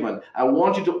been given. I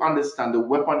want you to understand the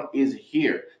weapon is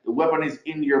here. The weapon is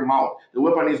in your mouth. The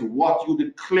weapon is what you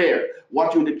declare.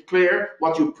 What you declare,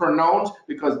 what you pronounce,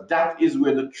 because that is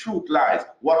where the truth lies.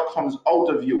 What comes out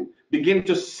of you. Begin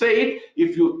to say it.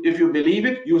 If you believe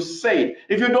it, you say it.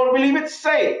 If you don't believe it,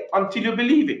 say it until you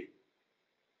believe it,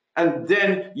 and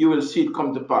then you will see it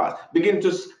come to pass.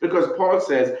 Because Paul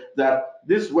says that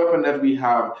this weapon that we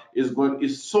have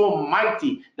is so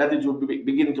mighty that it will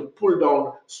begin to pull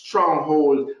down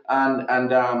stronghold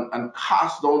and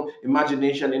cast down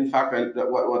imagination. In fact,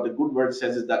 what the good word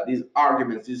says is that these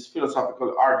arguments, these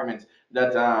philosophical arguments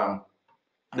that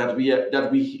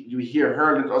we hear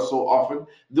hurled at us so often,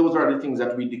 those are the things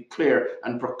that we declare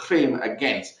and proclaim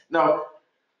against. Now,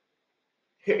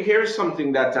 here's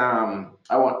something that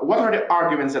I want. What are the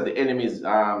arguments that the enemy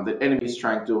is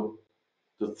trying to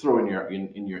throw in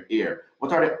your ear?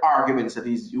 What are the arguments that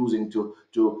he's using to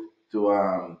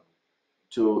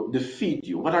to defeat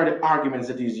you? What are the arguments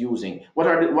that he's using?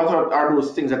 Are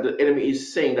those things that the enemy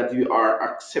is saying that you are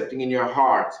accepting in your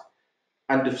heart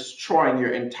and destroying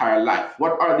your entire life?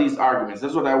 What are these arguments?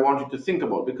 That's what I want you to think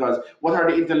about, because what are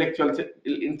the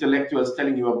intellectuals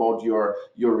telling you about your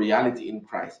reality in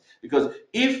Christ? Because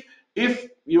if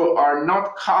you are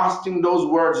not casting those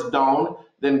words down,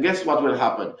 then guess what will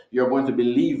happen? You're going to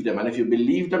believe them, and if you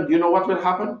believe them, do you know what will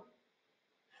happen?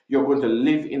 You're going to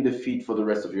live in defeat for the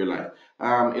rest of your life.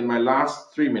 In my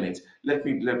last 3 minutes, let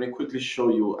me quickly show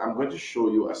you. I'm going to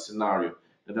show you a scenario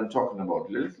that I'm talking about.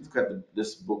 Let's look at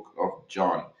this book of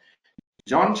John.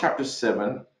 John chapter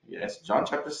 7. Yes, John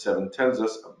chapter 7 tells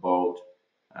us about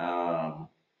um,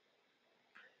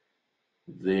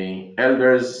 the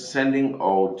elders sending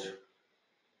out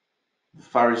the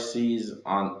Pharisees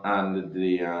on and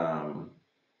the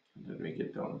let me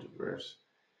get down to verse.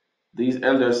 These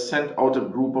elders sent out a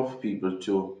group of people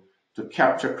to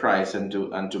capture Christ and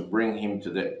to bring him to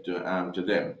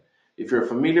them. If you're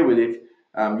familiar with it,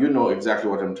 you know exactly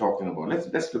what I'm talking about.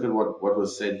 Let's look at what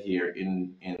was said here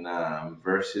in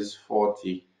verses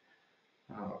 40,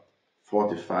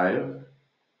 45.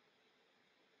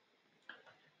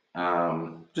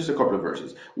 Just a couple of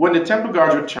verses. When the temple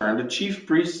guards returned, the chief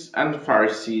priests and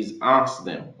Pharisees asked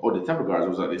them, oh, the temple guards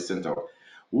was that they sent out,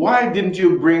 why didn't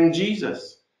you bring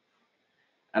Jesus?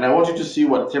 And I want you to see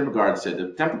what the temple guard said.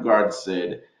 The temple guard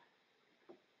said,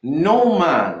 no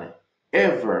man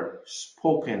ever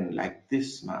spoken like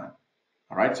this man.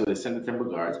 All right, so they sent the temple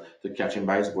guards to catch him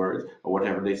by his words or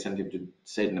whatever they sent him to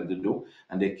Satan to do,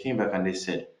 and they came back and they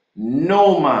said,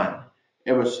 no man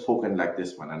ever spoken like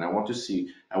this man. And I want you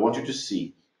to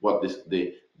see what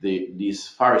these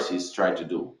Pharisees tried to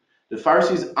do. The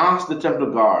Pharisees asked the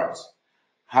temple guards,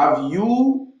 have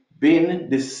you been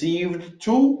deceived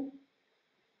too?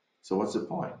 So what's the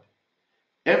point?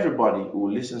 Everybody who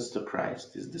listens to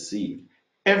Christ is deceived.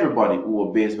 Everybody who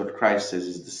obeys what Christ says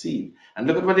is deceived. And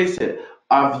look at what they said.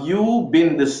 Have you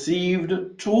been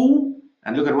deceived too?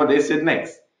 And look at what they said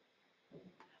next.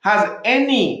 Has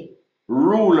any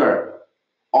ruler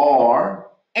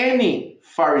or any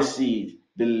Pharisee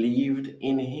believed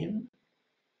in him?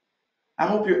 I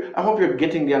hope you're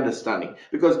getting the understanding,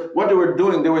 because what they were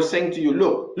doing, they were saying to you,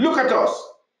 look at us.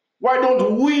 Why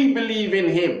don't we believe in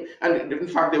him? And in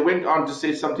fact, they went on to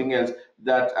say something else,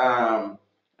 that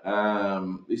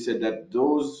they said that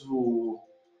those who,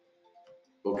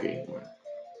 okay,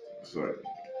 sorry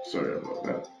about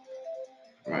that.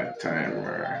 My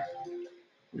timer,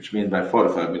 which means my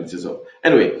 45 minutes is up.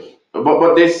 Anyway,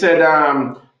 but they said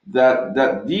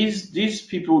that these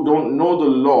people who don't know the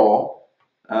law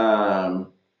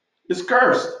is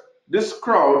cursed. This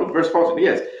crowd, verse 14,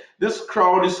 yes, this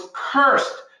crowd is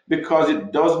cursed because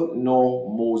it doesn't know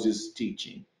Moses'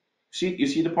 teaching. You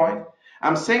see the point?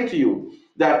 I'm saying to you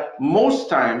that most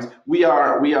times these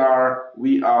are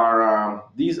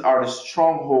the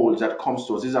strongholds that comes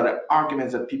to us. These are the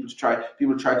arguments that people try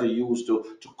to use to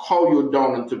call you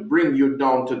down and to bring you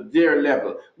down to their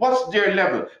level. What's their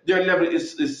level? Their level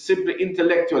is simply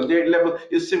intellectual. Their level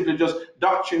is simply just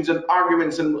doctrines and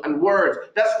arguments and words.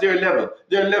 That's their level.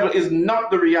 Their level is not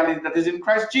the reality that is in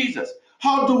Christ Jesus.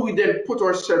 How do we then put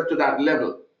ourselves to that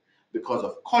level? Because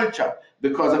of culture,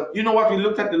 because of, you know what we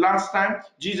looked at the last time?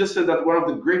 Jesus said that one of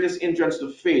the greatest entrance to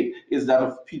faith is that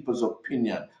of people's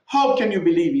opinion. How can you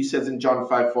believe, he says in John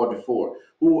 5:44,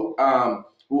 who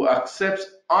accepts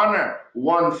honor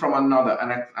one from another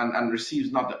and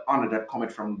receives not the honor that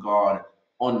cometh from God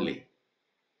only?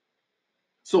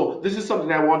 So this is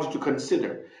something I want you to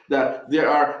consider, that there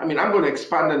are, I mean, I'm going to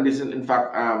expand on this in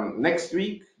fact, next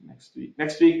week,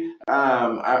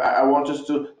 I want us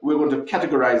to, we're going to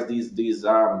categorize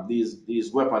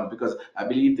these weapons, because I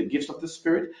believe the gifts of the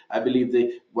Spirit, I believe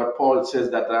what Paul says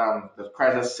that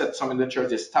Christ has set some in the church,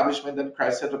 the establishment that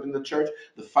Christ set up in the church,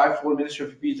 the fivefold ministry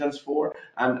of Ephesians 4,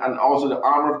 and also the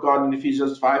armor of God in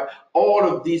Ephesians 5. All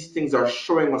of these things are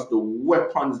showing us the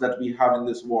weapons that we have in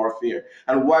this warfare,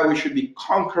 and why we should be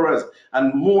conquerors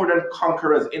and more than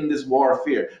conquerors in this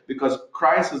warfare, because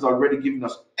Christ has already given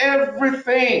us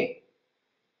everything.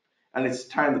 And it's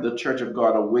time that the church of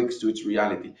God awakes to its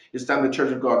reality. It's time the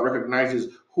church of God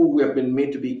recognizes who we have been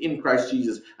made to be in Christ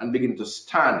Jesus and begin to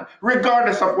stand,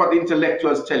 regardless of what the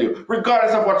intellectuals tell you,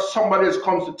 regardless of what somebody else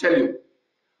comes to tell you.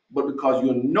 But because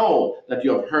you know that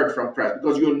you have heard from Christ,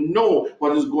 because you know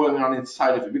what is going on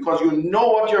inside of you, because you know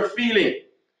what you're feeling.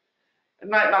 It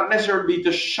might not necessarily be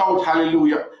to shout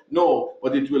hallelujah, no,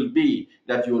 but it will be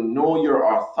that you know your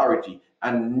authority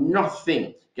and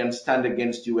nothing can stand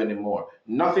against you anymore.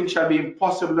 Nothing shall be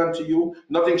impossible unto you.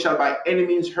 Nothing shall by any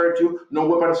means hurt you. No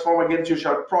weapons formed against you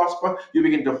shall prosper. You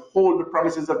begin to hold the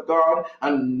promises of God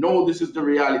and know this is the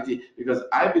reality, because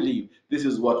I believe this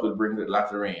is what will bring the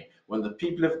latter rain. When the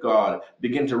people of God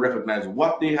begin to recognize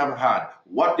what they have had,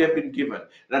 what they've been given,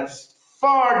 that's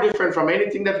far different from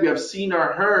anything that we have seen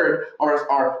or heard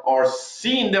or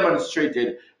seen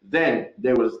demonstrated, then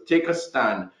they will take a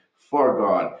stand for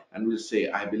God and will say,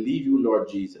 I believe you, Lord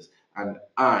Jesus, and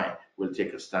I will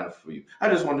take a stand for you. I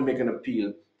just want to make an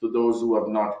appeal to those who have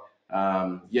not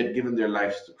yet given their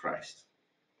lives to Christ,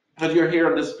 that you're here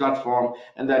on this platform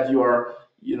and that you are,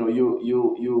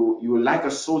 you like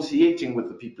associating with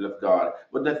the people of God,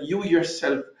 but that you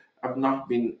yourself have not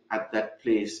been at that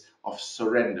place of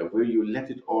surrender where you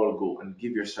let it all go and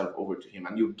give yourself over to Him,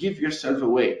 and you give yourself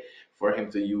away for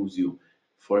Him to use you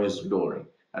for His glory.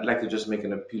 I'd like to just make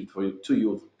an appeal to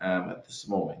you at this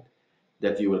moment,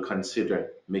 that you will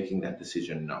consider making that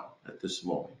decision now at this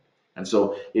moment. And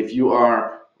so if you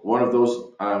are one of those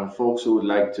folks who would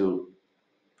like to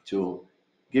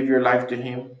give your life to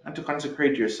Him and to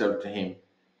consecrate yourself to Him,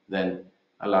 then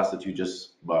I'll ask that you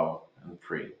just bow and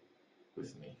pray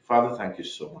with me. Father, thank you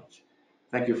so much.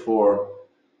 Thank you for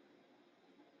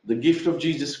the gift of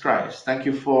Jesus Christ. Thank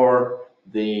you for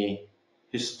the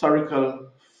historical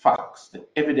facts, the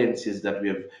evidences that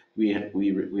we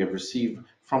have received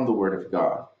from the Word of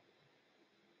God,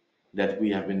 that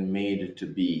we have been made to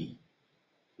be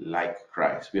like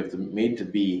Christ. We have been made to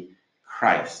be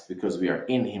Christ because we are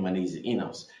in Him and He's in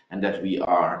us, and that we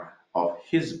are of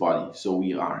His body, so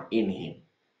we are in Him.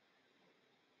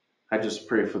 I just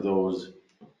pray for those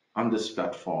on this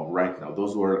platform right now,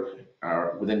 those who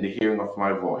are within the hearing of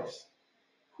my voice,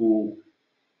 who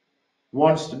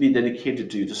wants to be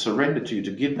dedicated to you, to surrender to you,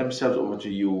 to give themselves over to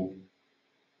you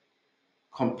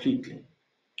completely.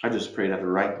 I just pray that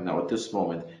right now, at this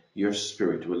moment, your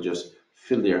spirit will just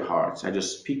fill their hearts. I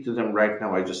just speak to them right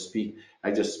now. I just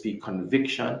speak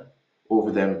conviction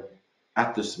over them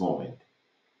at this moment.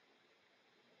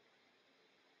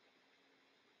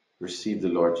 Receive the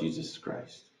Lord Jesus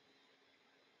Christ.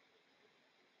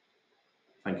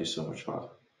 Thank you so much, Father.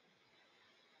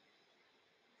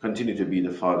 Continue to be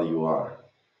the Father you are.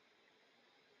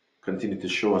 Continue to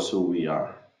show us who we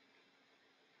are,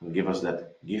 and give us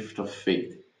that gift of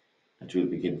faith that we'll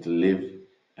begin to live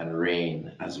and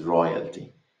reign as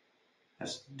royalty,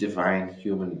 as divine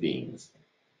human beings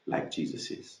like Jesus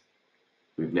is.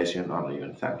 We bless you and honor you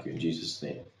and thank you in Jesus'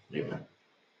 name. Amen.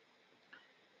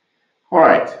 All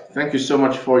right. Thank you so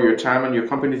much for your time and your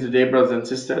company today, brothers and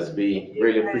sisters. We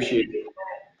really appreciate it.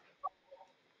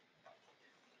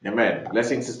 Amen.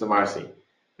 Blessing, Sister Marcy,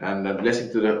 and a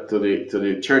blessing to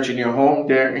the church in your home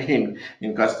there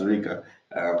in Costa Rica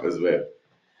as well.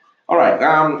 All right.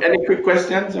 Any quick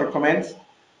questions or comments,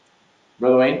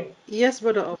 Brother Wayne? Yes,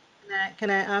 Brother Owen. Can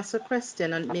I ask a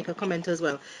question and make a comment as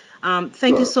well?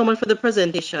 Thank you Sure. so much for the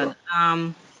presentation.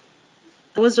 I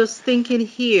was just thinking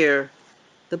here,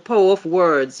 the power of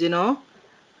words.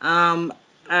 Um,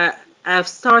 I, I've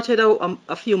started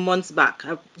a few months back,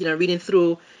 reading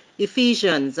through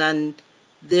Ephesians, and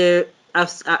there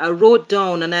I wrote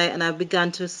down and I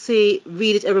began to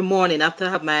read it every morning after I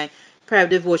have my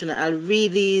private devotion. I'll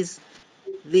read these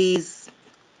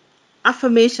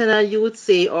affirmation, you would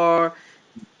say, or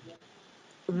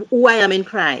who I am in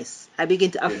Christ. I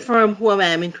begin to Yeah. affirm who I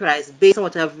am in Christ based on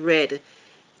what I've read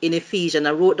in Ephesians.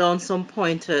 I wrote down some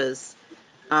pointers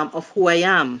of who I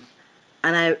am,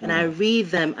 and I Mm,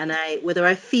 read them, and whether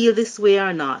I feel this way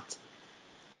or not,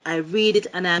 I read it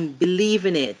and I'm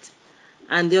believing it.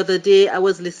 And the other day I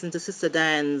was listening to Sister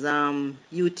Diane's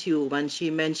YouTube, and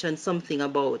she mentioned something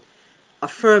about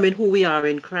affirming who we are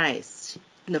in Christ,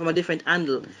 from a different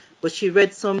angle. But she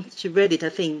read it. I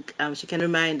think she can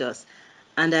remind us.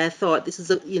 And I thought this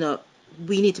is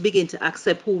we need to begin to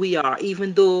accept who we are,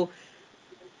 even though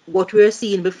what we're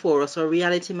seeing before us, our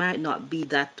reality might not be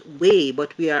that way,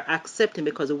 but we are accepting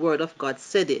because the Word of God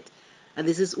said it, and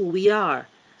this is who we are.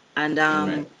 And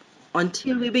amen.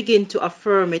 until we begin to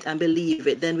affirm it and believe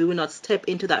it, then we will not step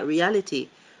into that reality.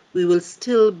 We will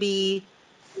still be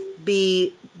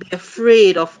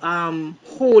afraid of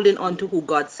holding on to who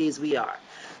God says we are.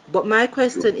 But my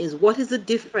question is, what is the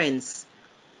difference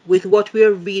with what we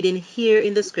are reading here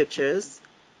in the scriptures,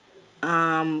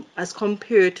 as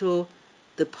compared to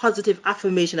the positive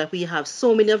affirmation that we have?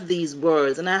 So many of these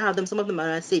words, and I have them, some of them are on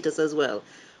my status as well,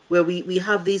 where we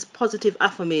have these positive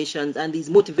affirmations and these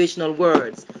motivational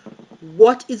words.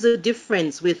 What is the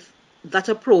difference with that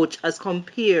approach as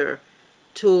compared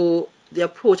to the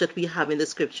approach that we have in the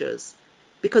scriptures?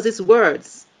 Because it's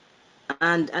words,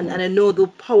 and I know the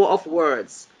power of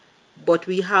words. but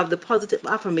we have the positive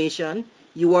affirmation,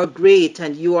 you are great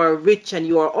and you are rich and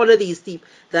you are all of these things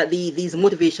that these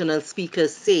motivational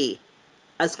speakers say,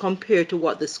 as compared to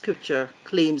what the scripture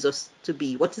claims us to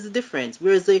be. What is the difference?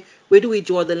 Where do we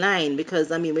draw the line?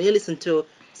 Because I mean, when you listen to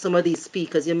some of these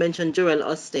speakers, you mentioned Joel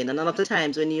Austin, and a lot of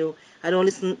times when you, I don't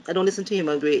listen to him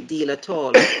a great deal at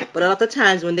all, but a lot of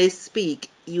times when they speak,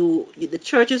 the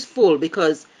church is full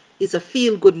because it's a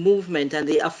feel good movement and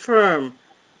they affirm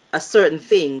a certain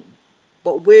thing.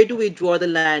 But where do we draw the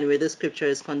line where the scripture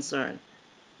is concerned?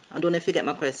 I don't know if you get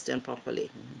my question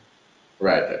properly.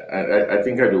 Right. I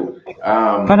think I do.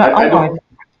 But I I don't.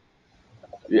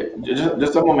 Yeah,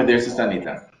 just a moment there, Sister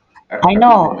Anita. I A quick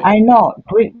know, moment. I know.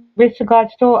 With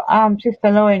regards to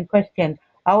Sister Lauren question,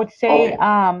 I would say Okay.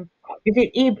 is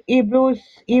it Hebrews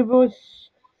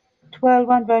 12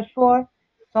 and verse 4?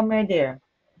 Somewhere there.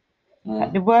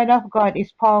 Mm, The word of God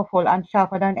is powerful and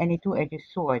sharper than any two-edged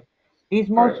sword. These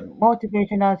most correct.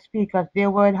 motivational speakers,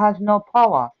 their word has no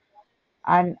power,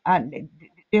 and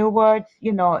their words,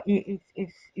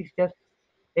 it's just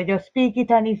they just speak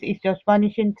it and it's just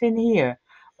vanishing thin here.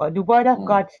 But the word of Mm,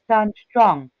 God stands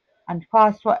strong and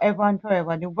fast forever and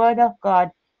forever. The word of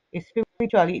God is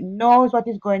spiritual. It knows what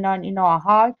is going on in our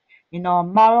heart, in our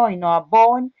marrow, in our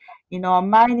bone, in our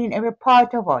mind, in every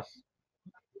part of us.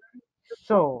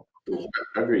 So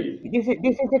agreed. this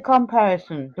is a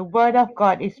comparison. The word of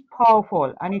God is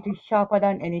powerful and it is sharper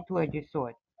than any two-edged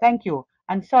sword. Thank you.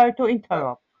 And sorry to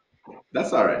interrupt.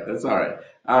 That's all right. That's all right.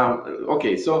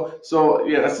 Okay, so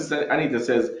yeah, as Sister Anita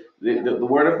says, the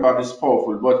word of God is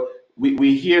powerful, but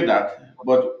we hear that.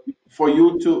 But for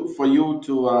you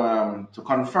to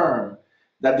confirm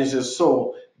that this is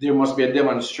so, there must be a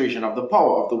demonstration of the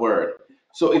power of the word.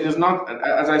 So it is not,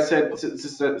 as I said,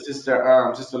 Sister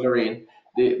Lorraine.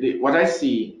 What I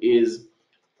see is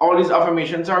all these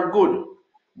affirmations are good,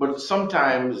 but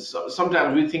sometimes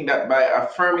we think that by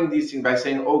affirming these things, by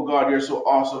saying, "Oh God, you're so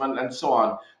awesome," and so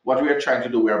on, what we are trying to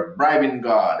do, we are bribing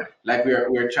God, like we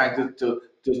are trying to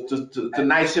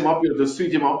nice him up, to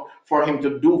sweet him up, for him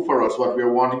to do for us what we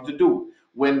are wanting to do.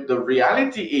 When the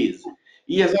reality is,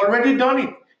 he has already done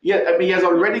it. I mean, he has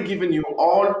already given you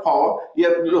all power.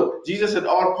 Look, Jesus said,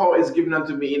 "All power is given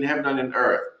unto me in heaven and in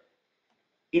earth."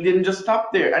 He didn't just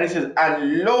stop there. And he says,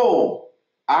 "And lo,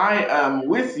 I am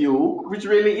with you," which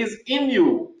really is in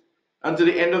you unto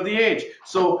the end of the age.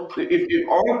 So if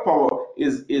all power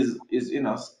is in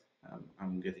us,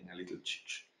 I'm getting a little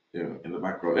in the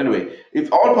background. Anyway,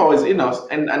 if all power is in us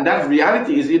and that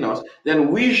reality is in us,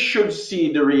 then we should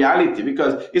see the reality,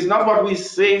 because it's not what we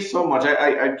say so much.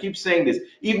 I keep saying this,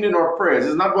 even in our prayers,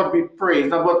 it's not what we pray, it's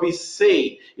not what we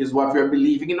say, is what we're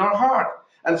believing in our heart.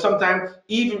 And sometimes,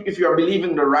 even if you're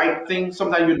believing the right thing,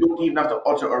 sometimes you don't even have to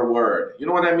utter a word. You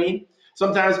know what I mean?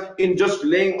 Sometimes, in just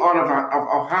laying on of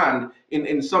a hand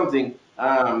in something,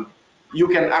 you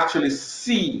can actually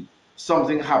see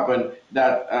something happen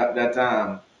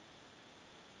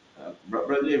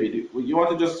Brother David, you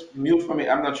want to just mute for me?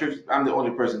 I'm not sure if I'm the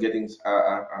only person getting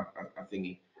a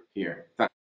thingy here.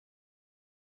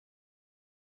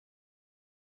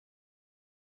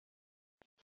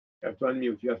 You have to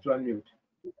unmute. You have to unmute.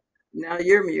 Now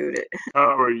you're muted.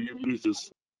 How are you,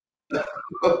 Jesus?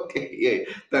 Okay,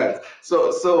 yeah, thanks.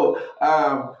 So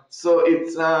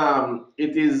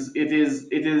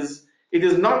it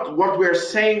is not what we're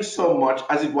saying so much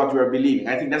as it what we're believing.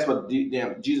 I think that's what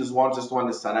Jesus wants us to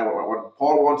understand. What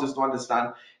Paul wants us to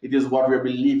understand. It is what we're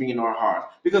believing in our heart,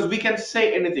 because we can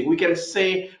say anything. We can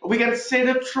say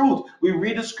the truth. We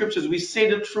read the scriptures. We say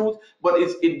the truth, but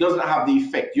it doesn't have the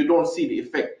effect. You don't see the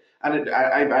effect, and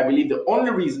I believe the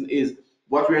only reason is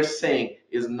what we're saying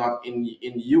is not in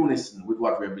unison with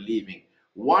what we're believing.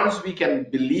 Once we can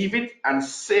believe it and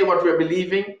say what we're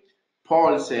believing,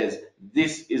 Paul says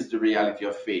this is the reality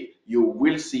of faith. You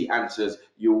will see answers,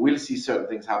 you will see certain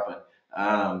things happen.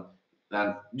 Um,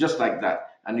 and just like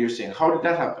that. And you're saying, how did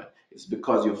that happen? It's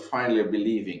because you're finally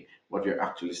believing what you're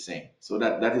actually saying. So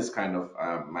that is kind of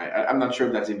I'm not sure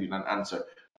if that's even an answer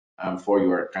for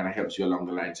you, or kind of helps you along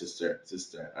the line, sister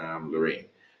Lorraine.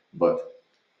 But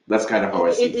that's kind of how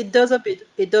I see It does a bit.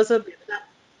 It does a bit.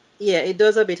 Yeah, it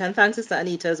does a bit. And thanks, Sister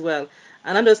Anita, as well.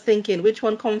 And I'm just thinking, which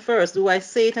one come first? Do I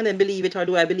say it and then believe it, or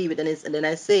do I believe it and then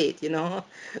I say it?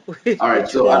 All right,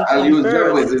 Which so one I'll come use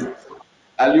John first? Wesley.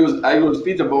 I use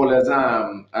Peter Bowler's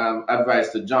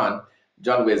advice to John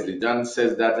Wesley. John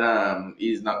says that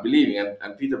he's not believing,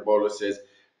 and Peter Bowler says,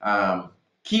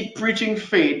 keep preaching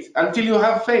faith until you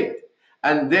have faith,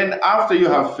 and then after you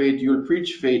have faith, you'll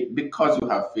preach faith because you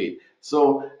have faith.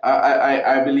 So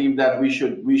I believe that we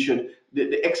should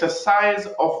the exercise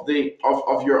of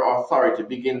your authority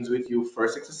begins with you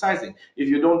first exercising. If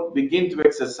you don't begin to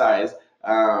exercise,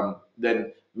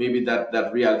 then maybe that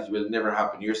reality will never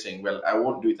happen. You're saying, well, I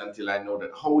won't do it until I know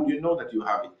that. How would you know that you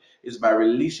have it? It's by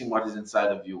releasing what is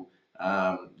inside of you.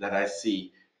 That I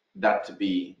see that to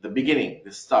be the beginning,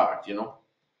 the start. Yeah.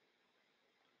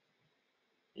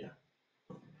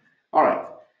 All right.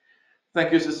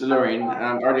 Thank you, Sister Lorraine.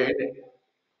 Are there any?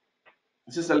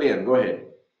 Sister Leanne, go ahead.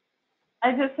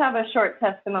 I just have a short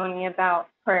testimony about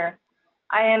prayer.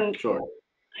 I am Sure.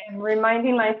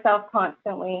 reminding myself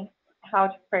constantly how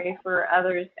to pray for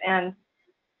others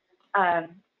um,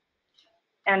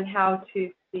 and how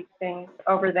to speak things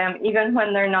over them, even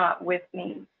when they're not with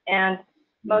me. And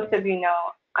most of you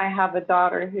know, I have a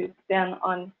daughter who's been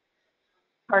on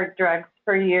hard drugs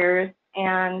for years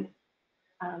and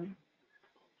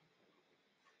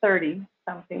 30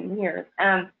 something years.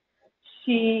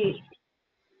 She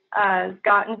has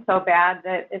gotten so bad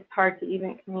that it's hard to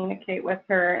even communicate with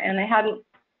her. And I hadn't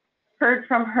heard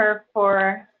from her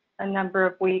for a number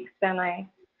of weeks, and I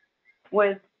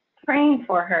was praying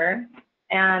for her.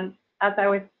 And as I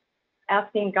was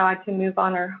asking God to move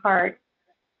on her heart,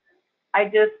 I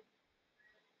just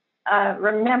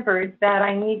remembered that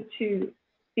I need to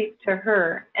speak to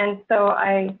her. And so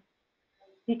I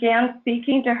began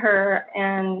speaking to her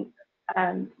and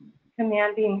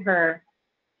commanding her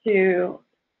to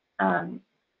um,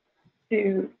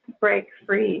 to break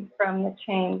free from the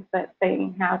chains that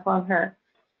Satan has on her.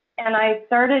 And I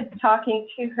started talking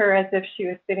to her as if she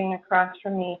was sitting across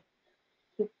from me,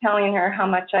 just telling her how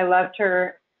much I loved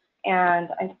her. And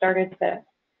I started to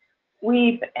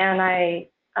weep.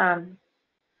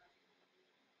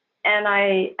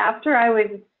 After I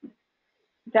was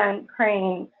done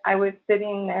praying, I was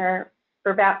sitting there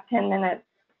for about 10 minutes,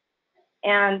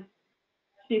 and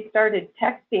she started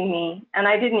texting me, and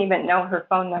I didn't even know her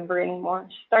phone number anymore.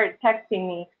 She started texting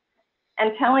me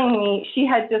and telling me she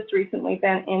had just recently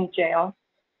been in jail,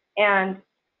 and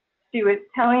she was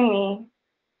telling me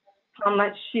how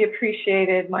much she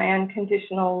appreciated my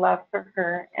unconditional love for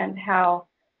her, and how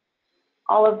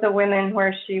all of the women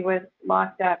where she was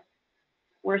locked up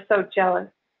were so jealous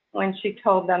when she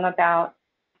told them about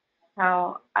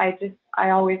how I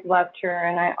always loved her,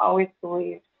 and I always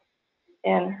believed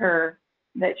in her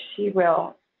that she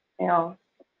will,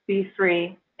 be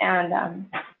free. And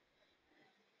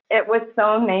it was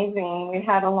so amazing. We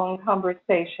had a long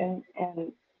conversation,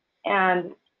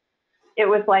 and it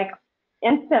was like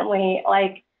instantly,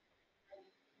 like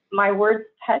my words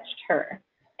touched her,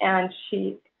 and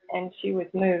she was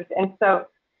moved. And so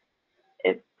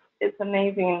it's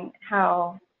amazing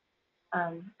how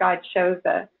God shows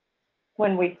us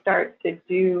when we start to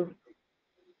do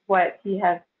what He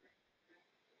has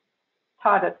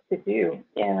taught us to do.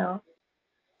 Amen.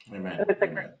 It was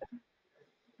Amen.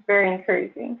 very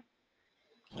encouraging.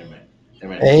 Amen.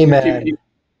 Amen. You keep.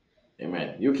 Amen.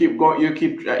 Amen. You keep going. You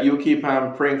keep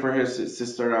praying for his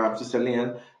sister, Sister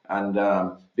Leanne,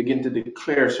 and begin to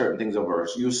declare certain things over her.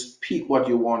 You speak what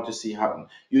you want to see happen.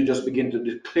 You just begin to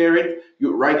declare it.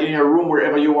 You right in your room,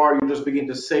 wherever you are. You just begin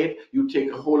to say it. You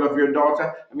take a hold of your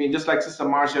daughter. I mean, just like Sister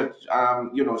Marcia,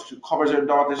 she covers her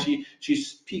daughter. She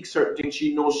speaks certain things.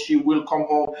 She knows she will come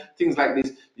home. Things like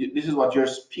this. This is what you're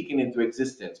speaking into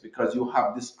existence because you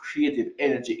have this creative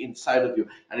energy inside of you,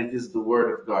 and it is the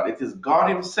Word of God. It is God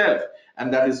Himself,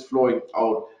 and that is flowing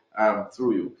out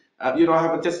through you. I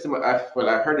have a testimony. I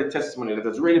heard a testimony that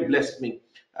has really blessed me,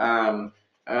 and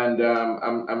I'm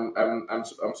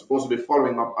supposed to be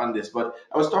following up on this. But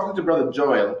I was talking to Brother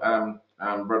Joel.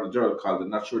 Brother Joel called. I'm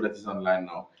not sure that he's online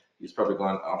now. He's probably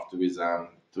gone off to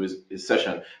his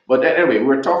session. But anyway, we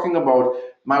were talking about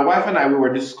my wife and I. We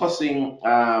were discussing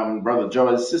Brother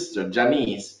Joel's sister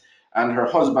Janice and her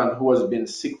husband, who has been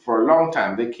sick for a long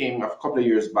time. They came a couple of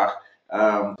years back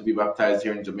to be baptized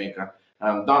here in Jamaica.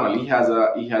 Donald, he has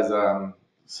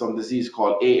some disease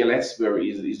called ALS, where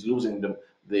he's losing the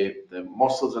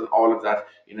muscles and all of that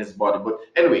in his body. But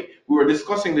anyway, we were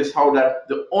discussing this, how that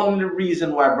the only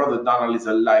reason why Brother Donald is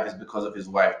alive is because of his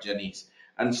wife Janice.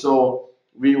 And so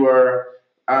we were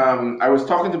I was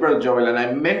talking to Brother Joel, and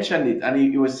I mentioned it, and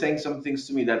he was saying some things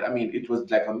to me that, I mean, it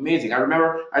was like amazing. I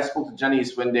remember I spoke to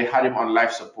Janice when they had him on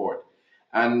life support,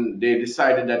 and they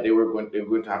decided that they were going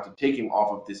to have to take him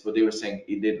off of this, but they were saying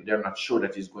they're not sure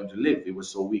that he's going to live. He was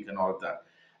so weak and all of that,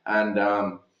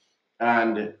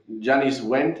 and Janice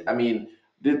went. I mean,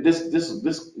 this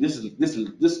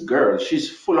girl, she's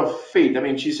full of faith. I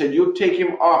mean, she said, "You take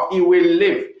him off, he will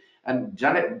live." And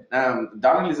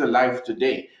Donald is alive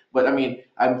today. But I mean,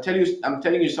 I'm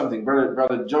telling you something.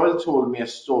 Brother Joel told me a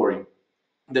story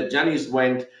that Janice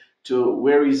went to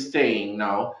where he's staying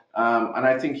now. And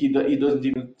I think he doesn't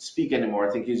even speak anymore.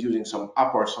 I think he's using some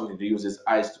app or something to use his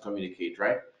eyes to communicate,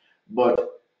 right?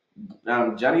 But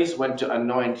Janice went to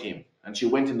anoint him, and she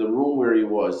went in the room where he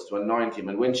was to anoint him.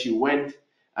 And when she went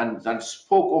and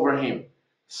spoke over him,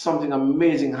 something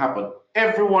amazing happened.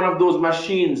 Every one of those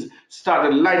machines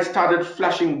started, lights started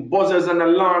flashing, buzzers and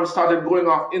alarms started going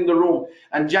off in the room.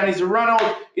 And Janice ran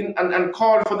out and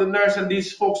called for the nurse and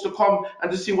these folks to come and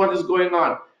to see what is going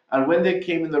on. And when they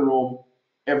came in the room,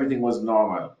 everything was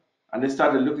normal. And they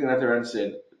started looking at her and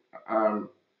said, um,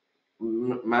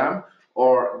 ma'am,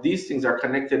 or these things are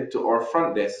connected to our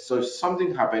front desk. So if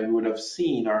something happened, we would have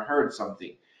seen or heard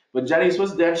something. But Janice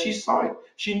was there, she saw it.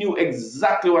 She knew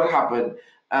exactly what happened,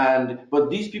 but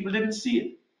these people didn't see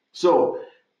it. So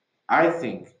I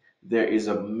think there is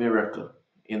a miracle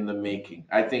in the making.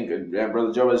 I think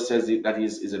Brother Joel says that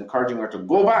he's encouraging her to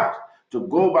go back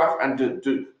and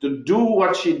to do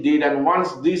what she did. And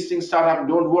once these things start happening,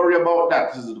 don't worry about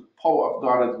that. This is the power of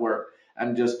God at work,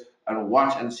 and just and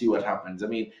watch and see what happens. I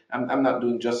mean, I'm not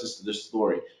doing justice to the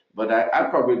story, but I'll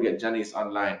probably get Janice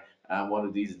online one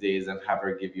of these days and have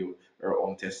her give you her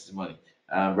own testimony.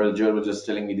 Brother Joel was just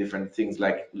telling me different things,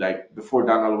 like before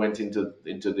Donald went into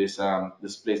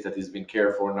this place that he's been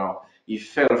cared for now, he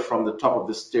fell from the top of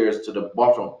the stairs to the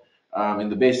bottom in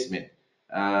the basement,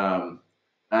 um,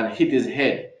 and hit his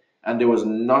head, and there was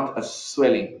not a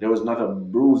swelling, there was not a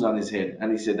bruise on his head,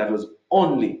 and he said that was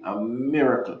only a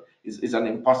miracle. It's an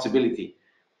impossibility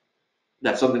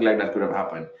that something like that could have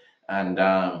happened,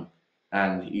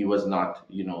 and he was not,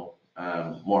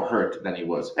 more hurt than he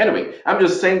was. Anyway, I'm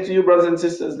just saying to you, brothers and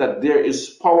sisters, that there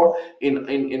is power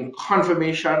in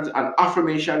confirmations and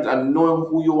affirmations and knowing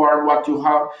who you are and what you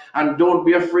have, and don't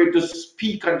be afraid to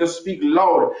speak and to speak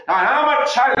loud. I am a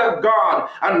child of God,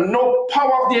 and no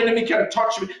power of the enemy can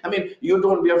touch me. I mean, you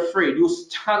don't be afraid. You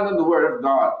stand on the word of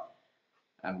God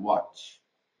and watch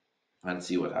and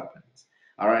see what happens.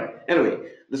 All right.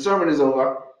 Anyway, the sermon is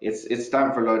over. It's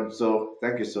time for lunch. So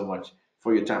thank you so much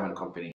for your time and company.